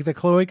convenience, like the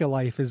cloaca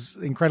life, is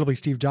incredibly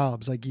Steve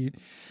Jobs. Like you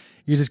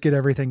just get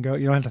everything go.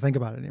 You don't have to think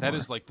about it anymore. That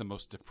is like the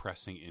most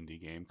depressing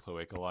indie game,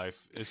 Cloaca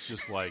Life. It's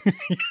just like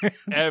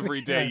every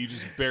day you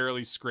just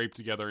barely scrape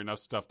together enough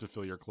stuff to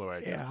fill your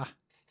cloaca. Yeah.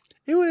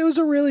 It was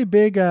a really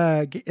big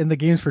in the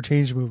Games for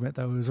Change movement,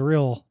 though. It was a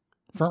real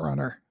front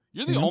runner.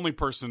 You're the only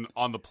person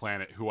on the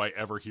planet who I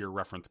ever hear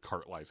reference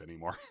Cart Life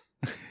anymore.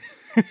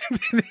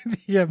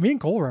 Yeah, me and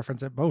Cole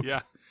reference it both.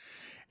 Yeah.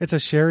 It's a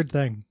shared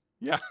thing.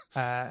 Yeah.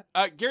 Uh,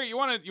 Gary, you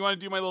want to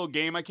do my little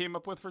game I came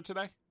up with for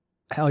today?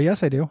 hell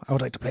yes, I do. I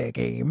would like to play a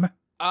game.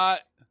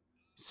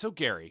 So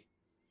Gary,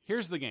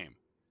 here's the game.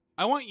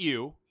 I want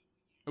you,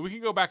 and we can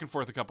go back and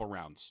forth a couple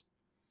rounds,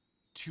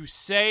 to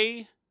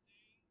say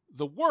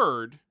the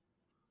word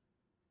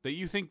that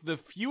you think the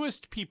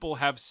fewest people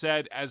have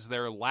said as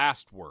their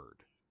last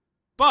word,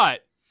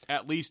 but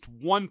at least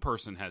one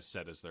person has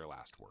said as their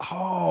last word.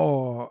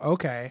 Oh,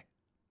 okay.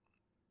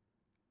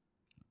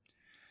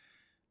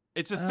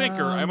 It's a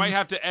thinker. I might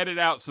have to edit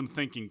out some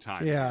thinking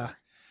time. Yeah.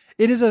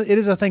 It is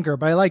a thinker,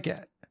 but I like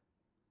it.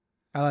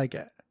 I like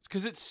it.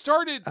 Because it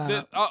started.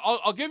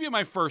 I'll give you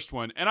my first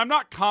one, and I'm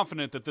not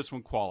confident that this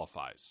one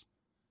qualifies.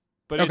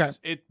 But Okay.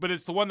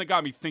 it's the one that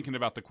got me thinking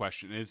about the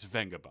question. And it's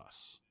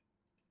Vengabus.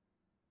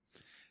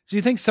 So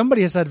you think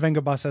somebody has said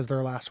Vengabus as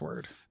their last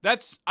word?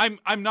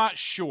 I'm not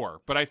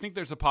sure, but I think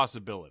there's a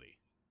possibility.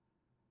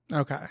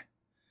 Okay.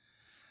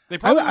 They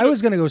probably I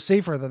was going to go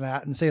safer than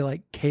that and say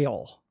like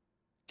kale.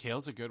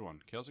 Kale's a good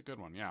one.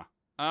 Yeah.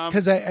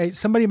 Because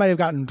somebody might have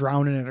gotten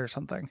drowned in it or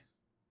something.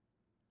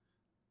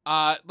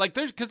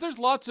 There's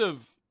lots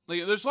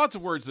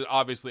of words that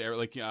obviously are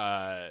like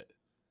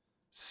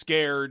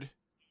scared,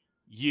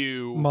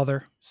 you,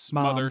 Mother,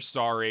 mother, mom.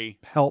 sorry,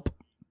 Help.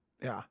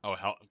 Yeah. oh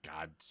hell,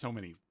 God, so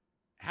many.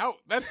 How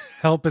that's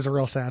Help is a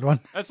real sad one.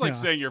 like Yeah.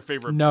 saying your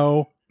favorite.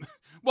 No.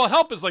 Well,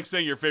 help is like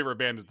saying your favorite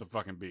band is the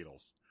fucking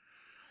Beatles.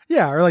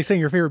 Yeah, or like saying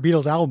your favorite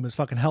Beatles album is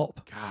fucking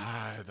Help.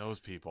 God, those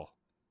people.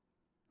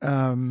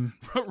 Yeah.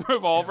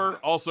 Revolver,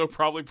 also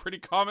probably pretty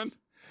common.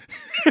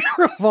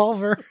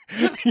 Revolver.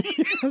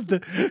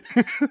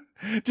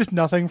 Just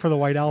nothing for the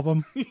White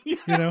Album. You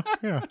know?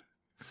 Yeah.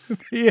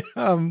 Yeah.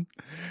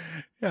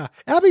 Yeah.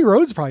 Abbey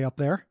Road's probably up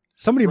there.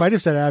 Somebody might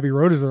have said Abbey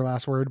Road is their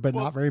last word, but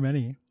Well- not very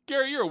many.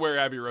 Gary, you're aware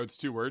Abbey Road's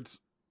 2 words.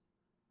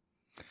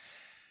 I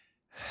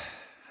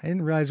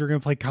didn't realize we were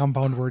going to play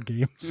compound word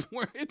games.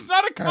 It's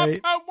not a All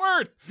right. compound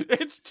word.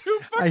 It's 2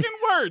 fucking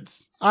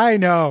words. I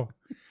know.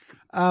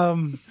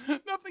 Nothing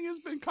has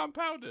been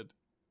compounded.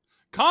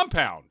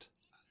 Compound.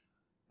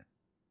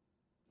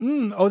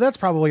 Oh, that's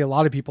probably a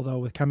lot of people though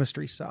with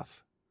chemistry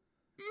stuff.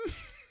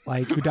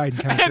 Like who died in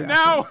chemistry. And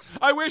now accidents.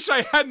 I wish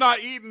I had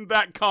not eaten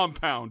that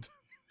compound.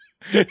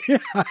 Yeah,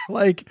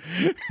 like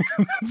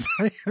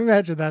I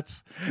imagine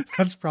that's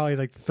probably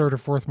like the third or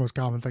fourth most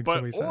common thing But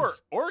somebody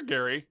says. or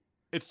Gary,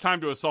 it's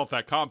time to assault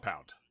that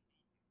compound.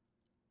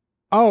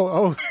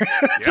 Oh,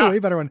 that's Yeah. a way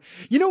better one.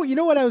 You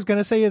know what I was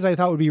gonna say is I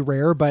thought would be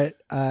rare, but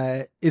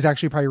is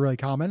actually probably really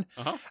common.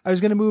 Uh-huh. I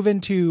was gonna move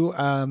into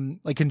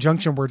like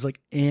conjunction words like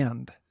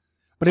and,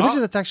 but I bet Oh.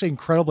 you that's actually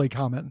incredibly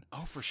common.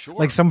 Oh, for sure.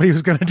 Like somebody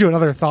was gonna do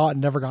another thought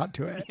and never got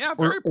to it. Yeah,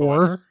 very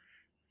or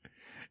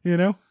you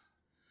know,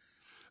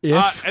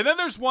 if and then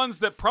there's ones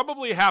that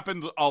probably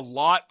happened a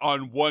lot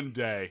on one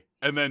day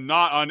and then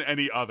not on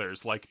any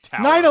others, like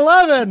tower.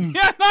 9/11.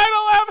 Yeah,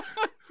 9/11.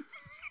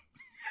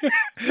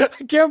 I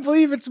can't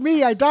believe it's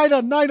me. I died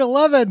on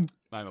 9/11.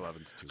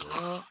 9/11's 2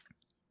 words.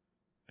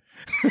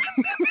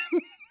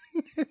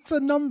 It's a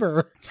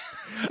number.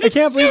 I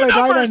can't believe two I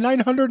died numbers. on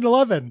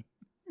 911.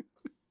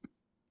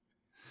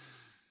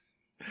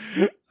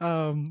 Yeah,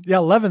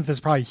 11th is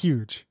probably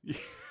huge.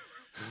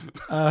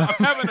 I'm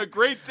having a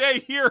great day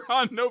here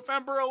on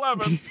November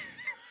 11th.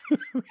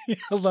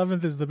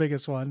 11th is the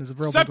biggest one. Is a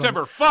real big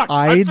September. one. Fuck.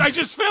 I Ides.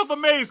 just failed the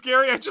maze,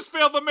 Gary. I just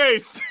failed the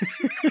maze.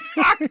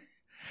 Fuck.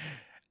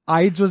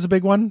 Ides was a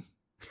big one.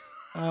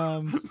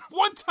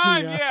 One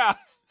time, Yeah.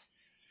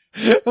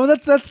 yeah. Oh,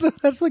 that's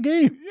the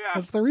game. Yeah.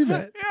 That's the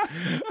remit.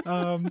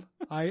 Yeah.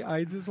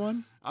 Ides is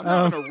one. I'm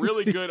having a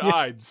really good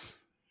Ides.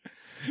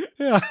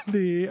 Yeah,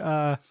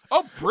 the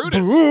Oh,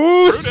 Brutus.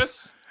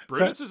 Bruce.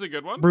 Brutus is a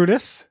good one.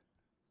 Brutus.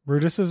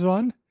 Brutus is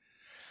one.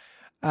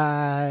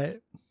 Yeah.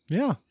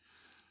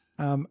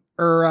 That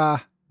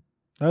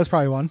was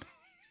probably one.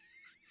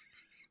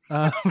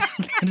 I'm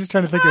just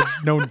trying to think of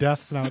known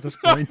deaths now at this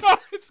point.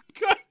 It's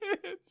good.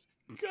 It's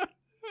good.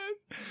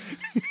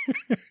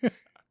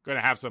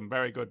 Gonna have some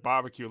very good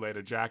barbecue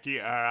later, Jackie.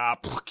 Yeah.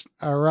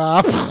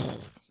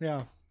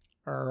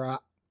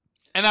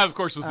 And that, of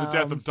course, was the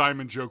death of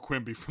Diamond Joe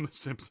Quimby from The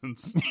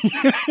Simpsons.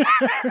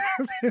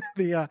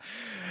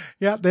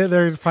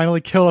 They're finally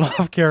killing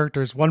off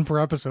characters, one per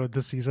episode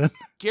this season.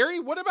 Gary,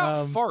 what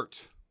about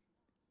fart?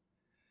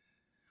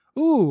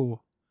 Ooh,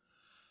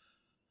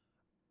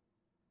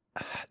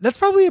 that's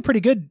probably a pretty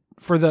good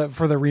for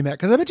the remake,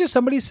 because I bet you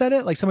somebody said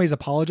it, like somebody's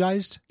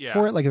apologized Yeah.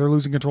 for it, like they're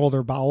losing control of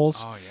their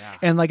bowels. Oh, yeah.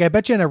 And like I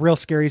bet you in a real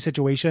scary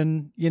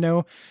situation,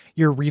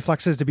 your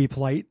reflexes to be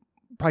polite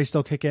probably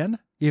still kick in,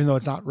 even though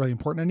it's not really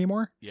important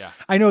anymore. Yeah.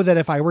 I know that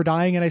if I were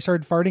dying and I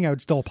started farting, I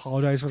would still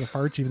apologize for the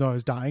farts, even though I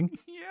was dying.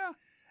 Yeah.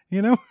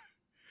 Yeah,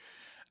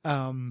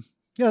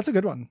 that's a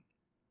good one.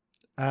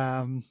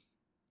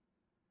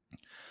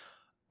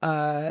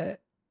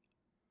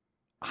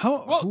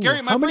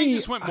 Gary, my brain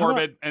just went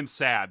morbid and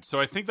sad, so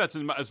I think that's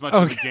as much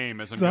of the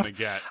game as I'm going to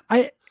get.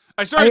 I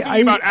started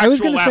thinking about I was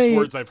actual gonna last say-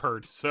 words I've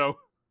heard, so...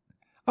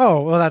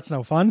 Oh, well, that's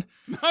no fun.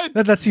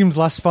 That seems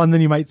less fun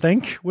than you might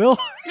think, Will.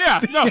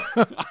 Yeah, no,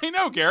 I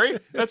know, Gary.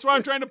 That's why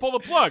I'm trying to pull the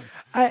plug.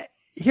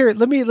 Here,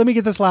 let me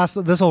get this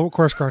will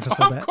course correct us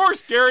a Of bit.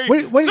 course, Gary.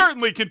 Wait.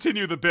 Certainly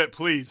continue the bit,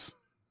 please.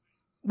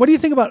 What do you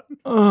think about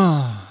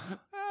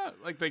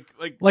like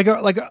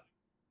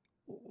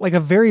a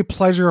very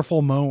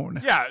pleasurable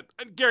moan? Yeah,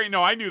 Gary.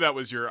 No, I knew that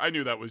was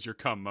your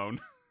cum moan.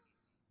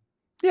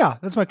 Yeah,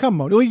 that's my cum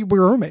moan. We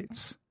were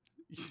roommates.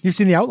 You've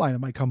seen the outline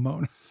of my cum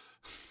moan.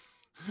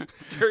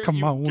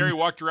 Gary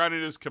walked around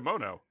in his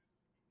kimono.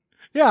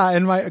 Yeah,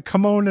 and my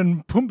Timon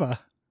and Pumbaa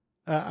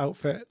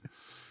outfit.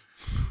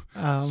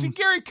 See,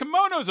 Gary,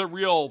 kimono's a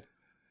real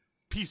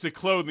piece of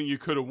clothing you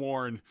could have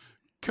worn.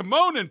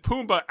 Timon and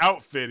Pumbaa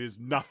outfit is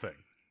nothing.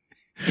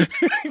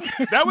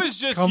 That was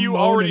just you Timon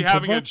already and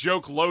having a Pumbaa?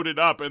 joke loaded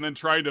up and then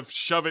trying to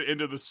shove it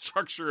into the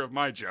structure of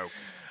my joke.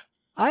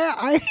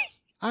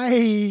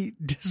 I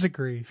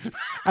disagree.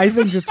 I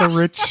think it's a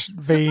rich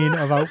vein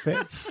of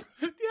outfits.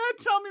 Yeah,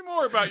 tell me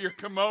more about your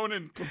kimono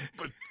and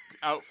Pumbaa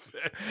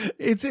outfit.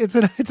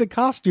 It's a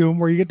costume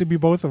where you get to be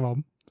both of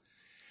them.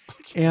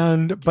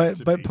 And but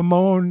be.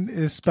 Pomone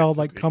is spelled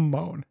like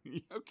Cummone.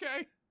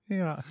 Okay.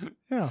 Yeah.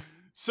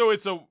 So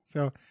So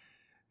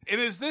and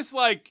is this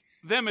like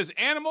them as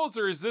animals,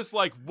 or is this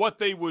like what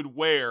they would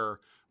wear?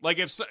 Like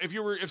if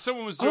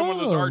someone was doing one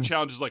of those art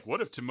challenges, like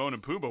what if Timon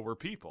and Pumbaa were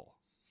people?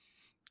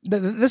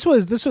 this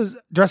was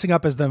dressing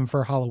up as them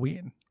for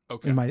Halloween.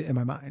 Okay. In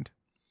my mind.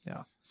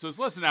 Yeah. So it's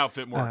less an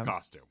outfit, more a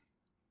costume.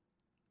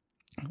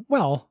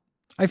 Well,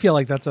 I feel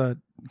like that's a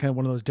kind of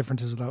one of those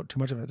differences without too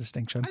much of a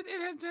distinction.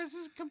 It has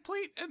a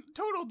complete and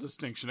total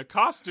distinction. A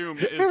costume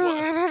is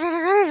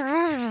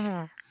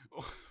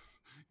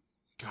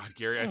God,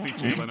 Gary, I think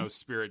Jay Leno's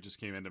spirit just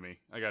came into me.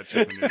 I gotta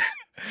check the news.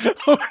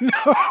 Oh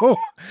no!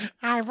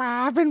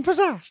 I've been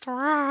possessed.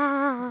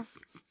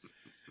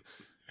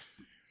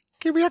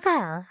 Give me a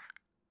car.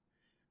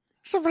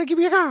 Somebody give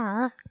me a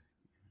car.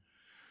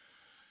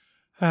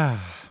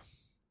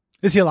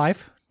 Is he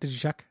alive? Did you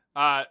check?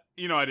 I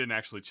didn't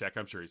actually check.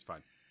 I'm sure he's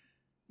fine.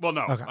 Well,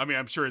 no. Okay. I mean,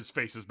 I'm sure his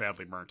face is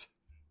badly burnt.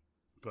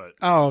 But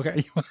Oh,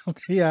 okay.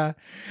 Yeah.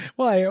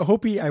 Well, I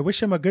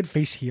wish him a good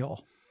face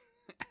heal.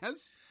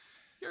 As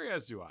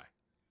do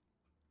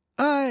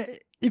I.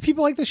 If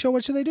people like the show,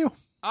 what should they do?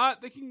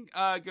 They can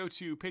go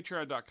to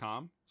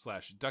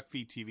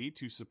patreon.com/duckfeedtv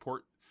to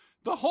support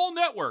the whole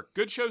network.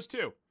 Good shows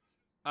too.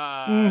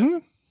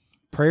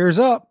 Prayers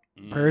up.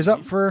 Prayers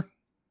up for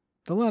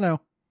the Leno.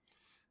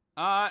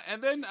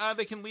 And then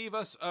they can leave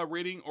us a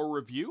rating or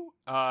review.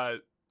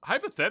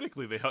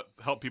 Hypothetically, they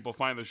help people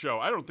find the show.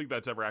 I don't think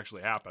that's ever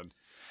actually happened.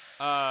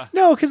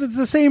 No, because it's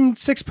the same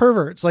 6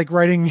 perverts like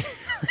writing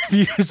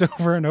reviews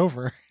over and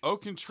over. Oh,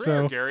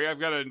 contraire, So- Gary. I've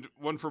got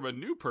one from a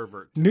new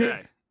pervert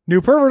today.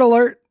 New pervert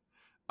alert.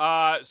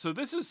 So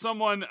this is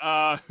someone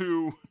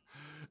who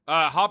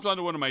hopped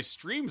onto one of my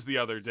streams the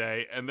other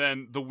day, and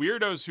then the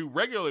weirdos who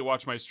regularly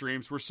watch my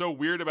streams were so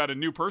weird about a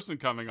new person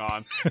coming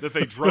on that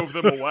they drove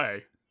them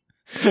away.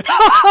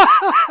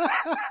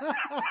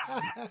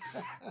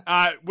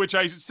 Which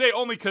I say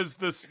only because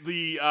this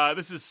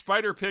is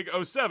Spider Pig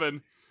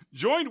 07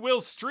 joined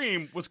Will's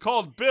stream, was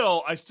called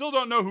Bill. I still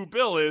don't know who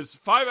Bill is.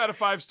 5 out of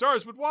 5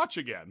 stars, would watch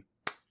again.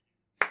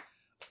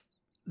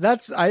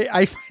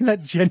 I find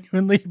that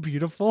genuinely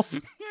beautiful.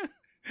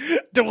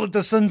 Don't let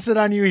the sun set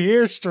on you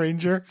here,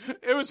 stranger.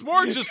 It was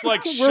more just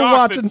like We're shock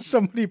watching that-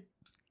 somebody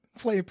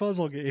play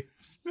puzzle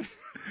games.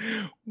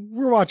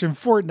 We're watching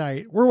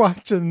Fortnite. We're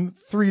watching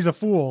Three's a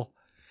Fool.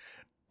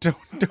 Don't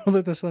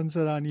let the sun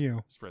set on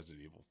you. It's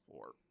Resident Evil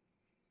 4.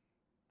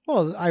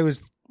 Well, I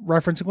was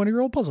referencing one of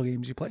your old puzzle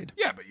games you played.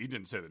 Yeah, but you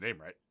didn't say the name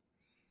right.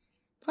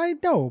 I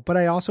know, but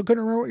I also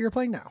couldn't remember what you're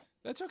playing now.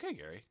 That's okay,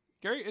 Gary.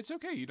 Gary, it's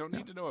okay. You don't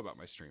need to know about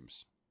my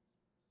streams.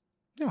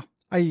 Yeah,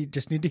 I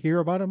just need to hear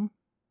about them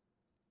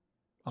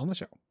on the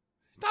show.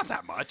 Not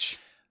that much.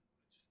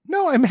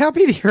 No, I'm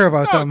happy to hear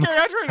about No, them. Gary,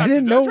 I tried not I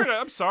didn't to. know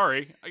I'm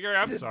sorry. Gary,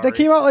 I'm sorry. that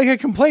came out like a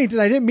complaint,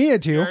 and I didn't mean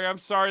it to. Gary, I'm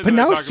sorry. But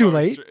that I now talk it's too about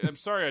my late. I'm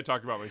sorry I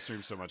talk about my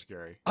stream so much,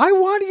 Gary. I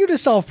want you to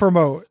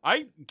self-promote.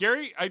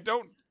 Gary, I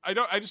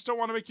just don't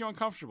want to make you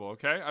uncomfortable,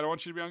 okay? I don't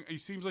want you to be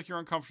it seems like you're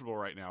uncomfortable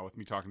right now with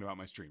me talking about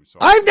my stream. So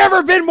I've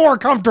never been more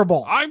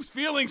comfortable. I'm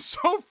feeling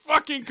so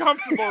fucking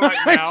comfortable right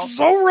now. I'm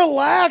so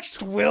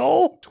relaxed,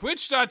 Will.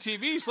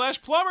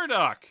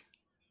 Twitch.tv/plumberduck.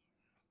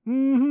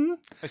 Mm-hmm.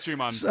 I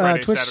stream on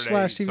Friday, Saturday,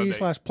 Twitch.tv/TV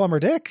Sunday.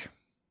 /plumberdick.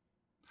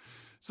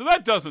 So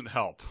that doesn't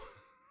help.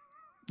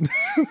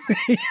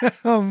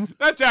 um,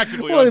 That's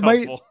actively Well, it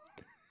might- unhelpful.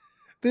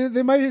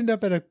 they might end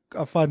up at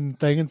a fun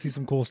thing and see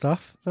some cool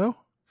stuff, though.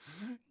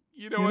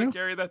 You know what,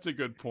 Gary? That's a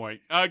good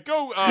point.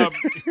 Go to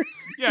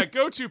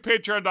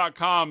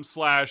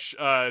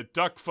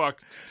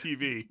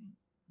patreon.com/duckfucktv.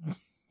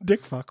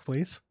 Dick fuck,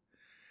 please.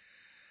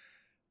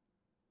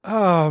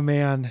 Oh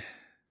man,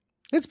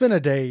 it's been a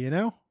day. You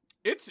know,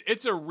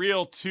 It's a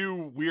real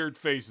 2 weird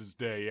faces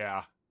day.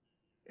 Yeah,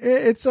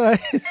 it's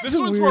this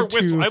one's more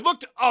wistful. I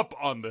looked up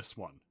on this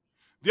one.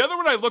 The other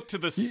one I looked to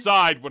the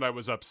side when I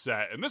was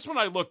upset, and this one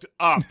I looked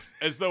up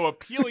as though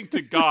appealing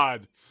to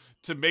God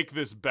to make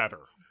this better.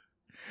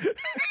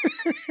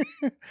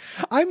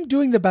 I'm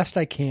doing the best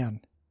I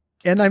can,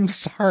 and I'm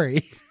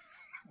sorry.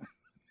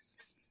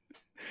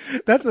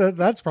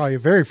 That's probably a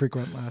very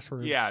frequent last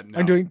word. Yeah, no.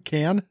 I'm doing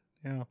can.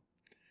 Yeah,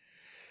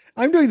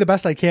 I'm doing the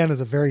best I can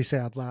is a very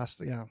sad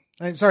last. Yeah,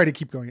 I'm sorry to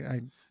keep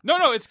going.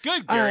 No, it's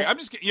good, Gary. I'm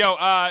just you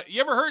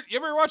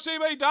ever watched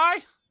anybody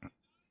die?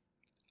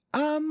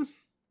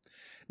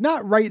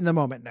 Not right in the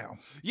moment now.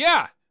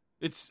 Yeah,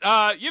 it's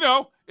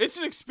it's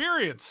an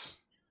experience.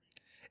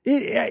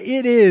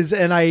 It is,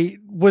 and I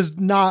was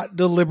not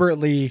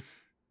deliberately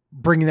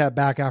bringing that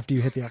back after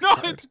you hit the X No,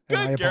 card, it's and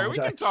I good, Gary. We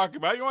can apologize. talk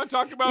about it. You want to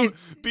talk about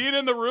being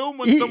in the room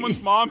when someone's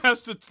mom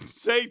has to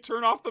say,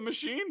 turn off the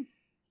machine?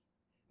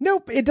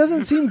 Nope, it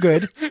doesn't seem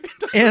good.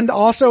 And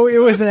also, it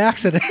was an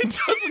accident. It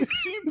doesn't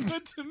seem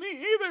good to me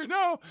either,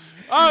 no.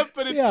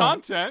 But it's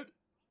content.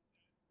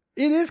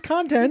 It is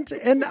content,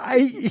 and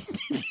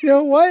you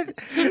know what?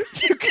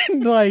 You can,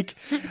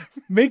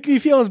 make me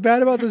feel as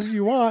bad about this as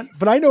you want,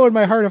 but I know in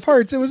my heart of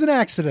hearts it was an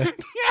accident.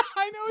 Yeah,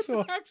 I know it's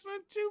an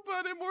accident too,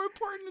 but more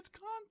important, it's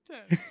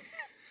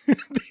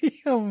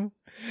content.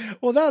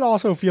 Well, that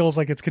also feels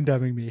like it's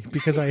condemning me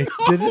because I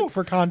did it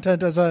for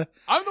content as a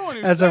I'm the one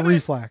who as said a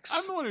reflex.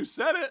 I'm the one who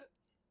said it.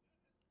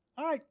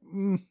 All right.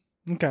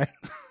 Okay.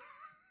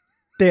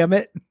 Damn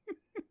it.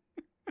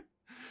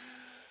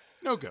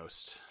 No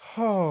ghost.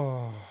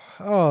 Oh,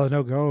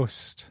 no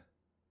ghost.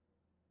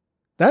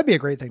 That'd be a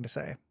great thing to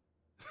say.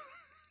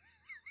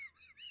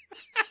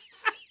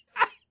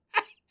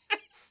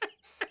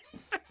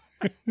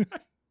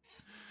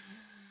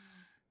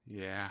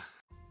 Yeah.